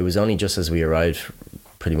 it was only just as we arrived,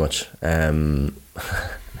 pretty much. I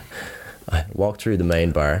walked through the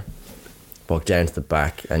main bar, walked down to the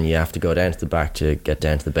back, and you have to go down to the back to get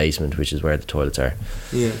down to the basement, which is where the toilets are.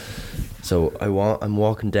 Yeah. So I'm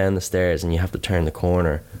walking down the stairs, and you have to turn the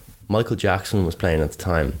corner. Michael Jackson was playing at the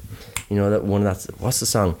time. You know that one that's what's the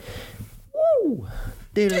song? Woo!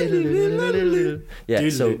 Yeah,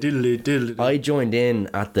 so I joined in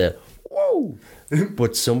at the whoa,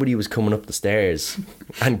 but somebody was coming up the stairs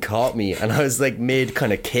and caught me, and I was like mid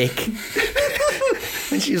kind of kick,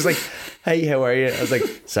 and she was like, "Hey, how are you?" I was like,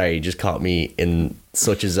 "Sorry, you just caught me in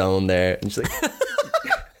such a zone there," and she's like,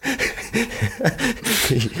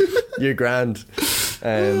 "You're grand."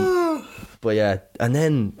 But yeah, and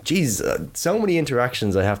then, geez, so many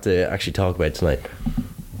interactions I have to actually talk about tonight.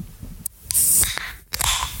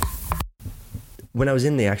 When I was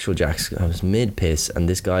in the actual Jack's, I was mid-piss, and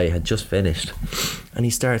this guy had just finished. And he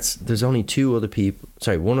starts, there's only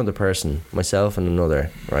one other person, myself and another,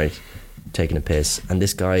 right, taking a piss. And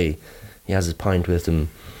this guy, he has his pint with him.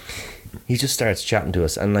 He just starts chatting to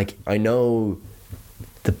us. And, like, I know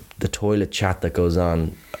the toilet chat that goes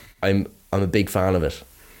on. I'm a big fan of it.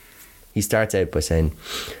 He starts out by saying,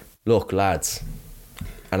 "Look, lads,"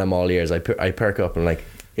 and I'm all ears. I perk up and I'm like,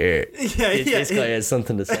 "Here, this guy has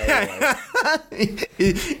something to say."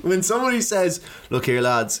 When somebody says, "Look here,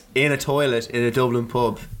 lads," in a toilet in a Dublin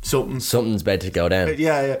pub, something's about to go down.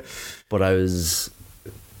 Yeah. But I was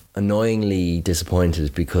annoyingly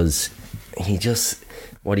disappointed because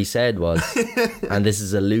what he said was, and this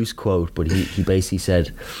is a loose quote, but he basically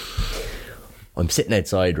said, I'm sitting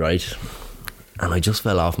outside, right, and I just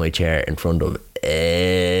fell off my chair in front of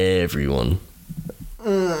everyone.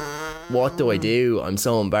 What do I do? I'm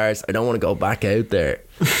so embarrassed. I don't want to go back out there.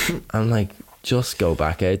 I'm like, just go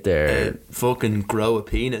back out there. Fucking grow a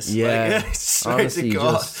penis. Yeah. Like, Honestly,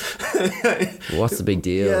 what's the big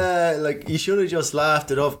deal? Yeah, like, you should have just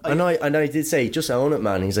laughed it off. I did say, just own it,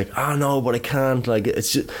 man. He's like, oh no, but I can't. Like,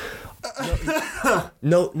 it's just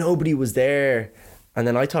nobody was there. And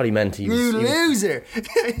then I thought he meant you loser.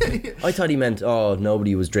 I thought he meant, oh,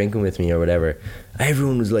 nobody was drinking with me or whatever.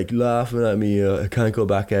 Everyone was like laughing at me. I can't go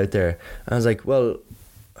back out there. And I was like, well,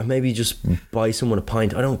 maybe just buy someone a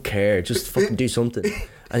pint. I don't care. Just fucking do something.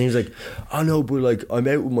 And he was like, oh no, but like, I'm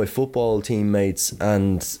out with my football teammates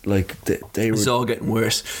and like they were. It's all getting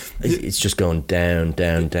worse. It's just going down.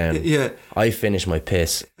 Yeah. I finish my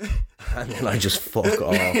piss. And then I just fuck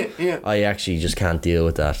off. Yeah. I actually just can't deal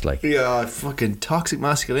with that. Like, yeah, fucking toxic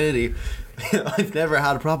masculinity. I've never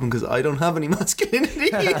had a problem because I don't have any masculinity.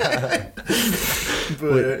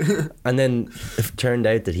 And then it turned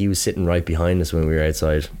out that he was sitting right behind us when we were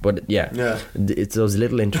outside. But yeah. It's those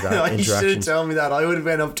little interactions. You should have told me that. I would have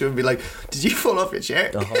been up to him and be like, did you fall off your chair?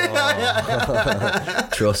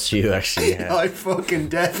 Trust you, actually. Yeah. I fucking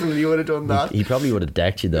definitely would have done that. He probably would have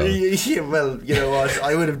decked you though. Yeah, well, you know what,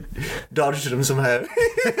 I would have dodged him somehow.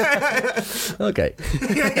 Okay.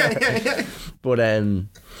 But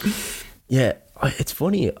yeah, it's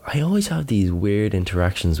funny. I always have these weird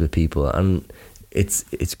interactions with people, and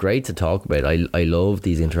it's great to talk about. I love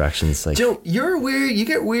these interactions. Like, Joe, you're weird. You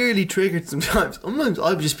get weirdly triggered sometimes. Sometimes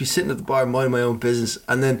I'll just be sitting at the bar minding my own business,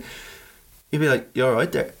 and then you'll be like, "You all right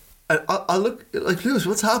there?" And I'll look like, Lewis,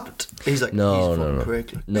 what's happened? And he's like, no,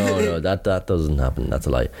 that doesn't happen. That's a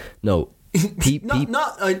lie. No.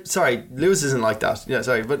 Sorry, Lewis isn't like that. Yeah,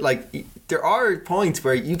 sorry, but like there are points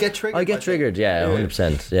where you get triggered. I get triggered, yeah,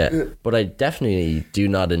 100%, yeah. But I definitely do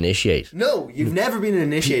not initiate. No, you've never been an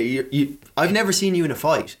initiator. I've never seen you in a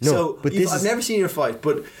fight. No, so but I've never seen you in a fight.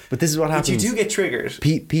 But this is what happens. But you do get triggered.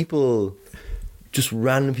 People, just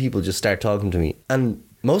random people, just start talking to me, and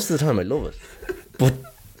most of the time I love it. But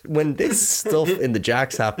when this stuff in the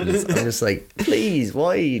jacks happens, I'm just like, please,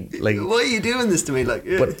 why? Like, why are you doing this to me? Like,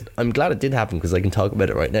 yeah. But I'm glad it did happen because I can talk about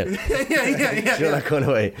it right now. yeah. You're not going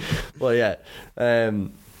away. Well, yeah.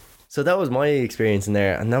 So that was my experience in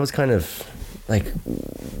there, and that was kind of like,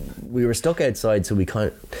 we were stuck outside, so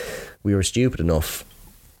we were stupid enough,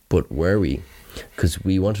 but were we? Because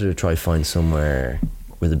we wanted to try find somewhere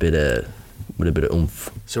with a bit of oomph.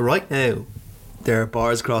 So right now, there are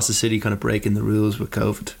bars across the city kind of breaking the rules with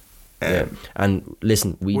COVID. Yeah. And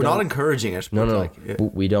listen, we're not encouraging it. No. Like, yeah.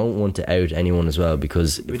 But we don't want to out anyone as well,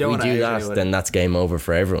 because if we do that, then that's game over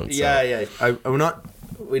for everyone. So. Yeah.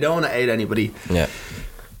 We don't want to out anybody. Yeah.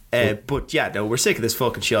 But yeah, no, we're sick of this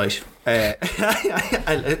fucking shite.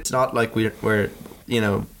 It's not like we're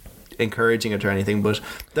encouraging it or anything, but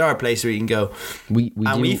there are places where you can go.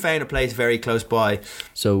 We found a place very close by.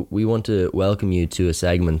 So we want to welcome you to a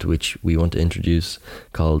segment which we want to introduce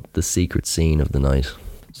called The Secret Scene of the Night.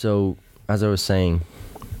 So, as I was saying,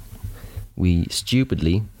 we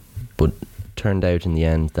stupidly, but turned out in the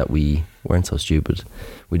end that we weren't so stupid.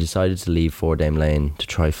 We decided to leave Four Dame Lane to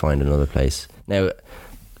try find another place. Now,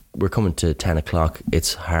 we're coming to 10 o'clock.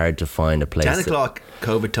 It's hard to find a place. 10 o'clock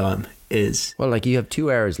COVID time is... Well, like, you have 2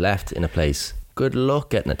 hours left in a place. Good luck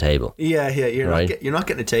getting a table. Yeah, you're not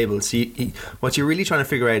getting a table. So what you're really trying to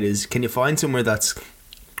figure out is, can you find somewhere that's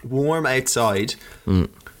warm outside?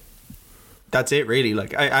 That's it, really.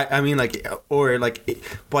 Like, I mean, like, or like,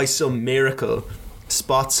 by some miracle,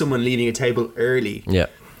 spot someone leaving a table early. Yeah.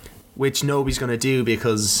 Which nobody's going to do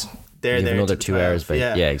because they're you have there another 2 hours.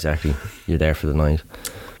 Yeah, exactly. You're there for the night.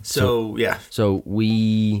 So yeah. So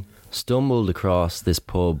we stumbled across this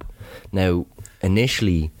pub. Now,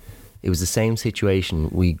 initially, it was the same situation.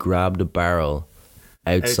 We grabbed a barrel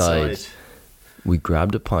outside. We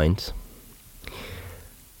grabbed a pint.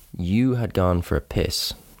 You had gone for a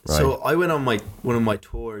piss. Right. So I went on one of my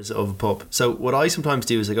tours of a pub. So what I sometimes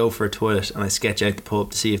do is I go for a toilet and I sketch out the pub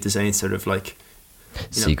to see if there's any sort of like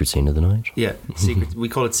secret scene of the night. Yeah, secret. We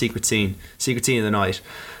call it secret scene of the night.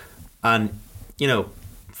 And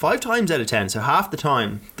 5 times out of 10, so half the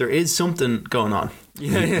time, there is something going on.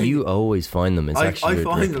 You always find them. It's actually I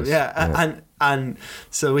find them. Yeah. And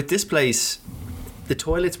so with this place, the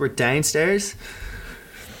toilets were downstairs.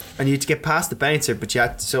 And you had to get past the bouncer,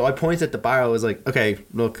 but so I pointed at the bar. I was like, okay,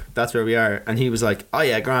 look, that's where we are. And he was like, oh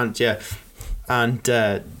yeah, grand, yeah. And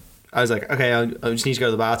I was like, okay, I just need to go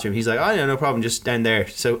to the bathroom. He's like, oh yeah, no problem, just down there.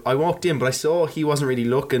 So I walked in, but I saw he wasn't really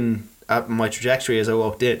looking at my trajectory as I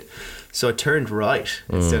walked in. So I turned right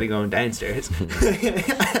instead of going downstairs.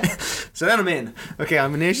 So then I'm in. Okay,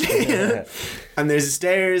 I'm initially and there's the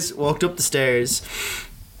stairs, walked up the stairs,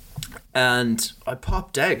 and I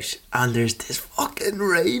popped out, and there's this fucking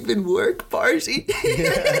raving work party.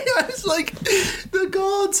 I was like, the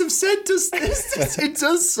gods have sent us this. It's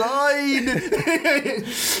a sign.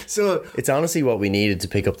 So It's honestly what we needed to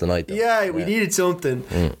pick up the night, though. yeah, we needed something.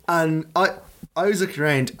 And I was looking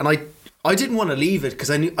around, and I didn't want to leave it because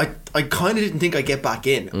I knew I kind of didn't think I'd get back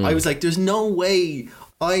in. I was like, there's no way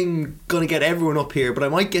I'm gonna get everyone up here, but I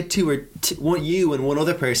might get two or one, you and one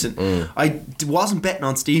other person. I wasn't betting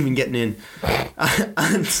on Stephen getting in,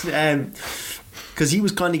 and because he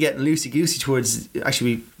was kind of getting loosey goosey towards.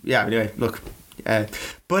 Actually, anyway, look,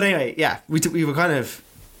 but anyway, yeah, we were kind of.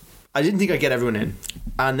 I didn't think I'd get everyone in,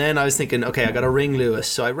 and then I was thinking, okay, I gotta ring Lewis.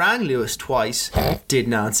 So I rang Lewis twice,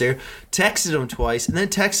 didn't answer. Texted him twice, and then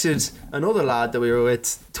texted another lad that we were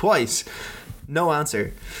with twice, no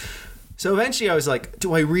answer. So eventually I was like,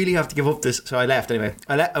 do I really have to give up this? So I left anyway.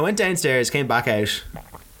 I went downstairs, came back out,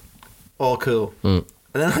 all cool. And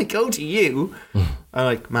then I go to you. I'm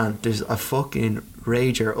like, man, there's a fucking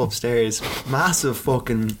rager upstairs. Massive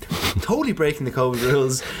fucking, totally breaking the COVID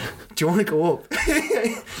rules. Do you want to go up?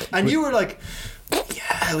 And you were like,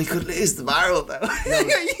 yeah, we could lose the barrel though.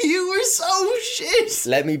 You were so shit.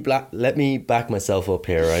 Let me back myself up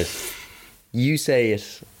here, right? You say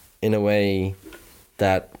it in a way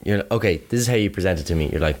that you're like, okay, this is how you present it to me.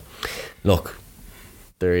 You're like, look,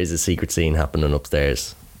 there is a secret scene happening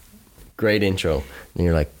upstairs. Great intro. And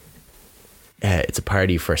you're like, it's a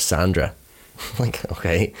party for Sandra. Like,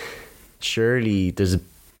 okay, surely there's a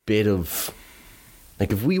bit of,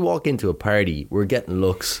 like, if we walk into a party, we're getting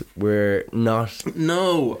looks. We're not.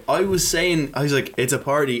 No, I was like, it's a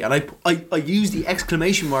party, and I used the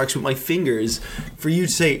exclamation marks with my fingers for you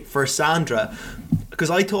to say for Sandra, because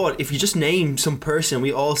I thought if you just name some person,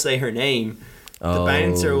 we all say her name. The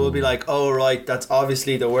bouncer will be like, oh right, that's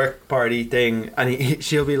obviously the work party thing, and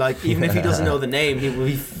she'll be like, even if he doesn't know the name, he will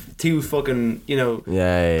be too fucking,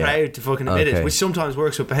 proud to fucking admit it, which sometimes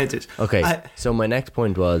works with bouncers. Okay, so my next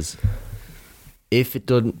point was, if it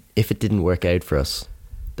didn't work out for us,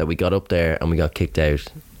 that we got up there and we got kicked out,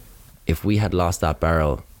 if we had lost that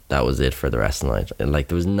barrel, that was it for the rest of the night. And like,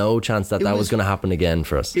 there was no chance that was going to happen again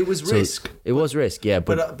for us. It was risk. It was risk, yeah.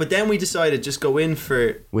 But then we decided just go in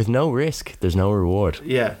for... With no risk, there's no reward.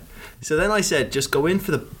 Yeah. So then I said, just go in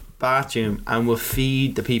for the bathroom and we'll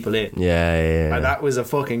feed the people in. Yeah. And that was a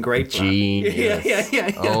fucking great plan. Genius.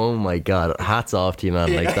 Yeah. Oh my God. Hats off to you,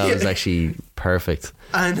 man. Like, that was actually perfect.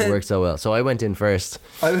 And it worked so well. So I went in first.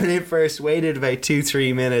 Waited about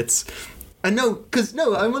 2-3 minutes. And I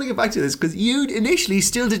want to get back to this, because you initially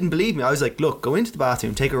still didn't believe me. I was like, look, go into the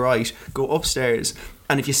bathroom, take a right, go upstairs,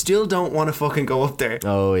 and if you still don't want to fucking go up there.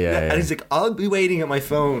 Oh, yeah. And he's like, I'll be waiting at my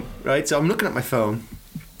phone, right? So I'm looking at my phone,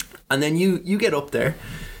 and then you get up there,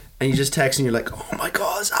 and you just text, and you're like, oh my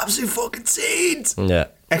God, it's absolute fucking scenes. Yeah.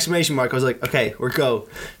 Exclamation mark. I was like, okay, we're go.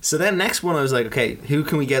 So then next one, I was like, okay, who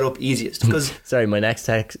can we get up easiest? Because sorry, my next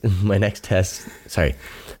text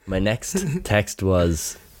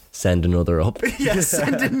was... Send another up. Yeah,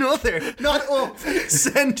 send another. Not up.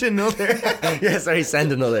 Send another. Yeah, sorry,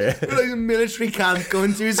 send another. We're like a military camp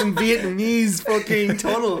going through some Vietnamese fucking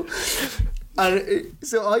tunnel. And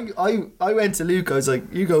so I went to Luke. I was like,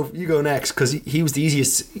 you go next, because he was the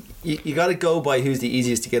easiest. You got to go by who's the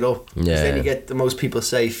easiest to get up. Yeah. Then you get the most people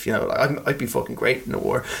safe. Like, I'd be fucking great in a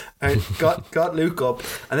war. And got Luke up,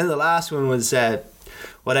 and then the last one was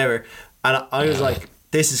whatever. And I was like,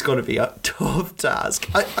 this is going to be a tough task.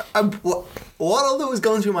 What all that was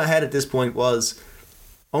going through my head at this point was,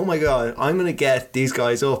 oh my God, I'm going to get these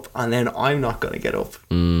guys up, and then I'm not going to get up.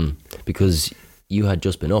 Because you had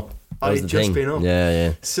just been up. I had just been up.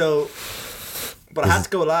 Yeah. So, but I had to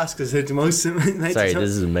go last because it's the most... Sorry, this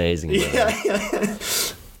is amazing. Yeah.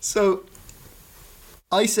 So,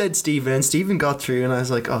 I said Stephen, and Stephen got through, and I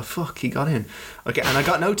was like, oh fuck, he got in. Okay, and I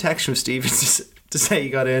got no text from Stephen to say he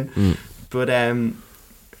got in. But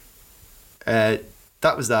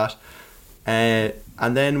that was that. And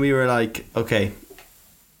then we were like, okay,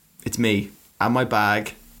 it's me and my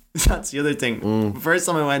bag. That's the other thing. First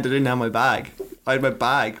time I went, I didn't have my bag. I had my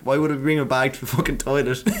bag. Why would I bring a bag to the fucking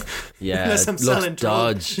toilet? Yeah, unless I'm selling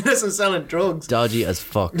drugs. Unless I'm selling drugs. Dodgy as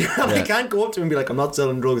fuck. I can't go up to him and be like, I'm not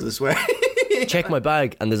selling drugs, I swear. Check my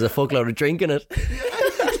bag, and there's a fuckload of drink in it.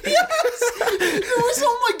 Yes. It was,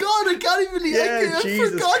 oh my God, I can't even believe it. I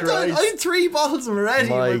Jesus forgot Christ. that. I had 3 bottles of Moretti in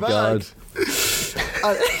my bag. God.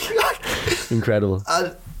 Incredible.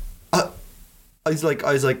 I was like,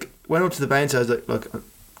 went up to the bouncer. I was like, look, I'm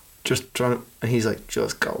just trying to, and he's like,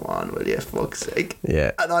 just go on, will you, fuck's sake.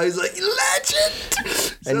 Yeah. And I was like,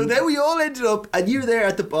 legend. So then we all ended up, and you were there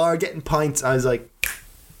at the bar getting pints. I was like,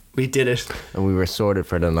 we did it. And we were sorted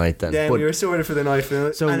for the night then. Yeah, we were sorted for the night.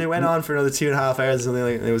 So, and it went on for another 2.5 hours or something.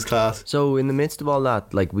 Like, it was class. So in the midst of all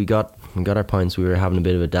that, like we got our pints, we were having a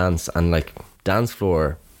bit of a dance, and like dance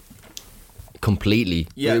floor completely.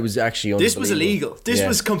 Yeah. It was actually This was illegal. This Yeah.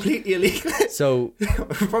 was completely illegal. So we're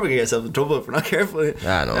probably gonna get ourselves in trouble if we're not careful. no,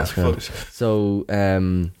 it's fuck grand. it. So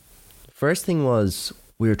first thing was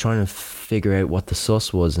we were trying to figure out what the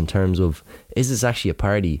sus was in terms of, is this actually a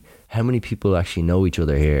party? How many people actually know each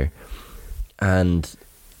other here? And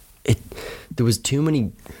there was too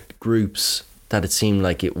many groups that it seemed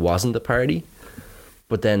like it wasn't a party.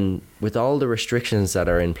 But then with all the restrictions that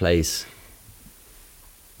are in place,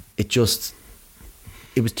 it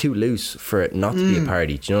was too loose for it not to be a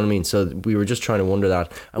party. Do you know what I mean? So we were just trying to wonder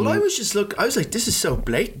that. And Well, I was like, this is so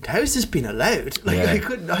blatant. How is this being allowed? Like, Yeah. I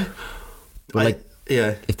couldn't. But like,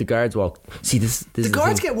 yeah. if the guards walk, see this. The is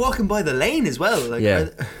guards thing. get walking by the lane as well. Like, Yeah.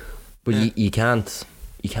 But you can't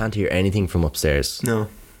hear anything from upstairs. No.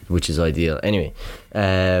 Which is ideal. Anyway,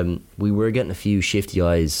 we were getting a few shifty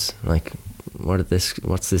eyes. Like, what's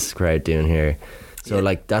this crowd doing here? So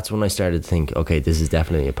like that's when I started to think, okay, this is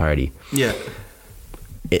definitely a party. Yeah.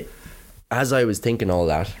 As I was thinking all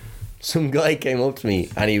that, some guy came up to me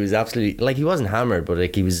and he was absolutely, like, he wasn't hammered, but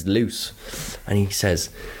like he was loose, and he says,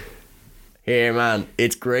 "Here, man,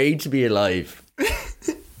 it's great to be alive.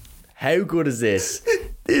 How good is this?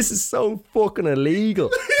 This is so fucking illegal."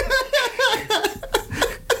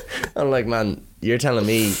 I'm like, man, you're telling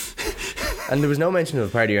me. And there was no mention of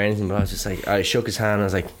a party or anything, but I was just like, I shook his hand. I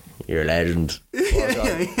was like, "You're a legend."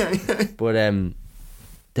 But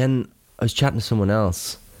then I was chatting to someone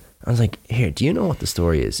else. I was like, "Here, do you know what the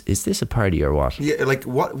story is? Is this a party or what?" Yeah, like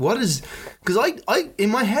what is? Because I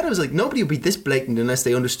in my head I was like, nobody would be this blatant unless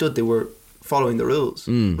they understood they were following the rules.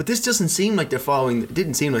 But this doesn't seem like they're following. It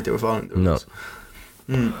didn't seem like they were following the rules.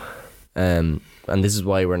 No. And this is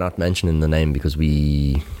why we're not mentioning the name, because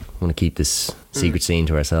we want to keep this secret scene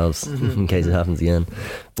to ourselves in case it happens again.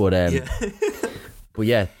 But but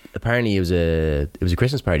yeah, apparently it was a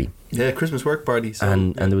Christmas party. Yeah, Christmas work party. So,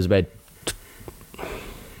 and there was about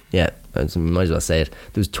might as well say it.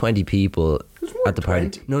 There was 20 people at the party.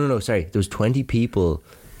 20? No, sorry. There was 20 people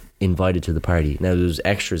invited to the party. Now there was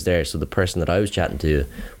extras there, so the person that I was chatting to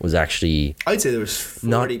was actually, I'd say there was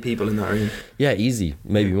 40 people in that room. yeah, easy,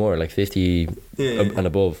 maybe more, like 50 and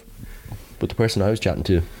above. But the person I was chatting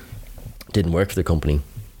to didn't work for the company.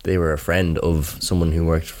 They were a friend of someone who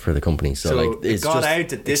worked for the company. So like, it it's got just out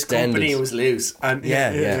that this extended. company was loose. And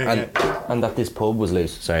And that this pub was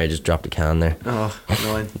loose. Sorry, I just dropped a can there. Oh,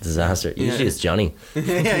 annoying. Disaster. Usually it's Johnny.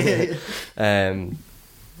 yeah.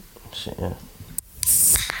 Shit, yeah.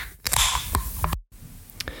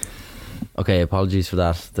 Okay, apologies for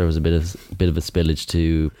that. There was a bit of a spillage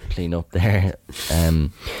to clean up there.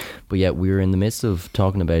 But yeah, we were in the midst of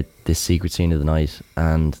talking about this secret scene of the night,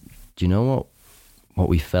 and do you know what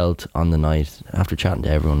we felt on the night after chatting to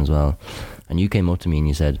everyone as well? And you came up to me and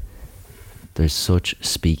you said, "There's such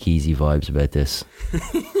speakeasy vibes about this."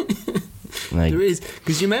 Like, There is,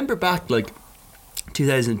 because you remember back like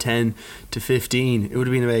 2010 to 15, it would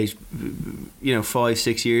have been about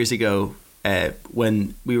 5-6 years ago,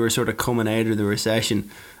 when we were sort of coming out of the recession,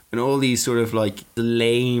 and all these sort of like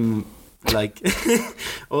lame, like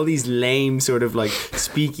all these lame sort of like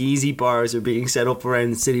speakeasy bars are being set up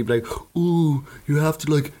around the city, like, "Ooh, you have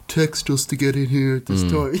to like text us to get in here at this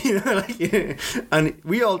time," like, and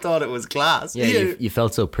we all thought it was class. yeah, you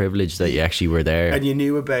felt so privileged that you actually were there, and you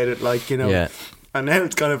knew about it, like, Yeah. And now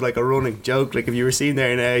it's kind of like a running joke. Like, if you were seen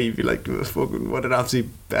there now, you'd be like, "Oh, fucking, what an absolute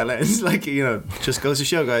bella." It's like, just goes to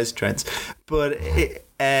show, guys, trends. But it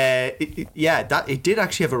did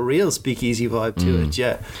actually have a real speakeasy vibe to it.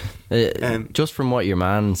 Yeah. Just from what your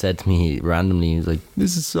man said to me randomly, he was like,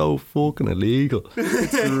 "This is so fucking illegal.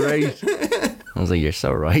 It's great." I was like, "You're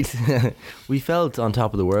so right." We felt on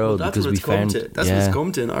top of the world because we found that's what it's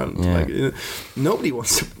come to in Ireland. Yeah. Like, nobody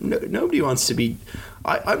wants to be.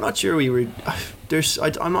 I'm not sure we were.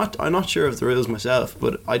 I'm not sure of the rules myself,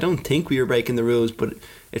 but I don't think we were breaking the rules. But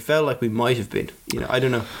it felt like we might have been. I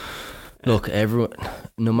don't know. Look, everyone,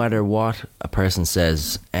 no matter what a person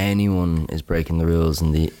says, anyone is breaking the rules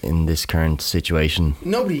in this current situation.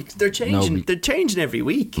 They're changing. They're changing every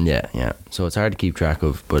week. Yeah. So it's hard to keep track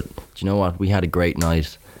of. But do you know what? We had a great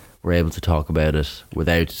night. We're able to talk about it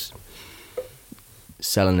without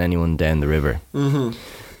selling anyone down the river. Mm-hmm.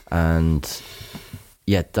 And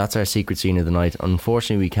yeah, that's our secret scene of the night.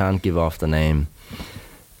 Unfortunately, we can't give off the name.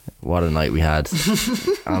 what a night we had.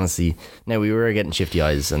 Honestly, now we were getting shifty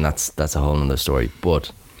eyes, and that's a whole nother story.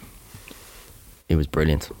 But it was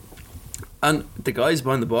brilliant. And the guys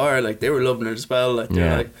behind the bar, like, they were loving it as well. Like,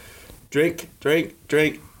 they're like, drink.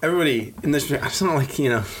 Everybody in this drink. It's not like, you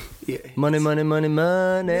know. Yeah. Money. yeah.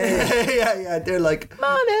 They're like,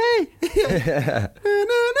 money.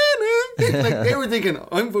 Like, they were thinking,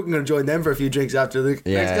 I'm fucking gonna join them for a few drinks after the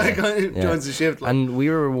next guy joins the shift. Like. And we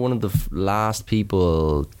were one of the last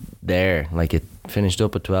people there. Like, it finished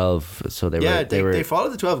up at 12, so they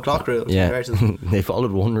followed the 12 o'clock rule. Yeah, they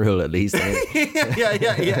followed one rule at least.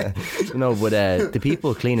 yeah. No, but the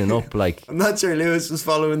people cleaning up, like, I'm not sure Lewis was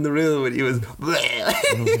following the rule when he was.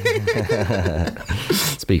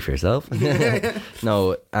 Speak for yourself.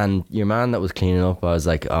 No, and your man that was cleaning up, I was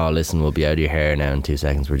like, oh, listen, we'll be out of your hair now in 2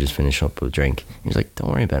 seconds. We're just finishing up with a drink. He was like,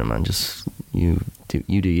 don't worry about it, man. Just you do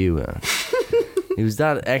you. It was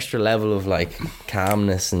that extra level of like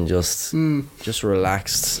calmness and just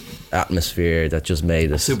relaxed atmosphere that just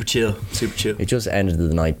made us super chill. It just ended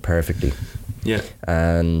the night perfectly. Yeah.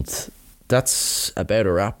 And that's about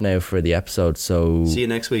a wrap now for the episode. So see you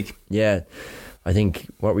next week. Yeah. I think,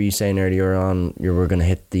 what were you saying earlier on? We're going to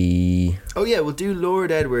hit the... Oh yeah, we'll do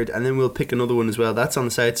Lord Edward and then we'll pick another one as well. That's on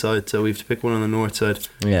the south side, so we have to pick one on the north side.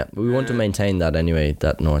 Yeah, but we want to maintain that anyway,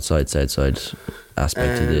 that north side, south side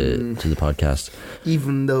aspect to the podcast.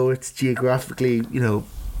 Even though it's geographically, you know,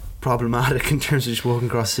 problematic in terms of just walking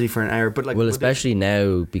across the city for an hour. But like, well, especially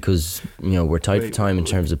now because, you know, we're tight for time in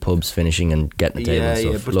terms of pubs finishing and getting a table and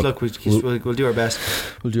stuff. Yeah, but look we'll do our best.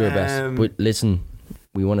 We'll do our best. But listen,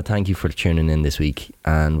 we want to thank you for tuning in this week,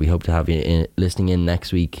 and we hope to have you listening in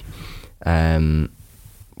next week. We're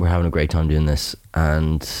having a great time doing this,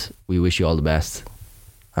 and we wish you all the best.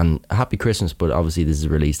 And a happy Christmas, but obviously this is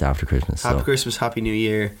released after Christmas. Happy Christmas, Happy New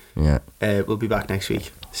Year. Yeah. We'll be back next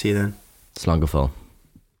week. See you then. Slán go fóill.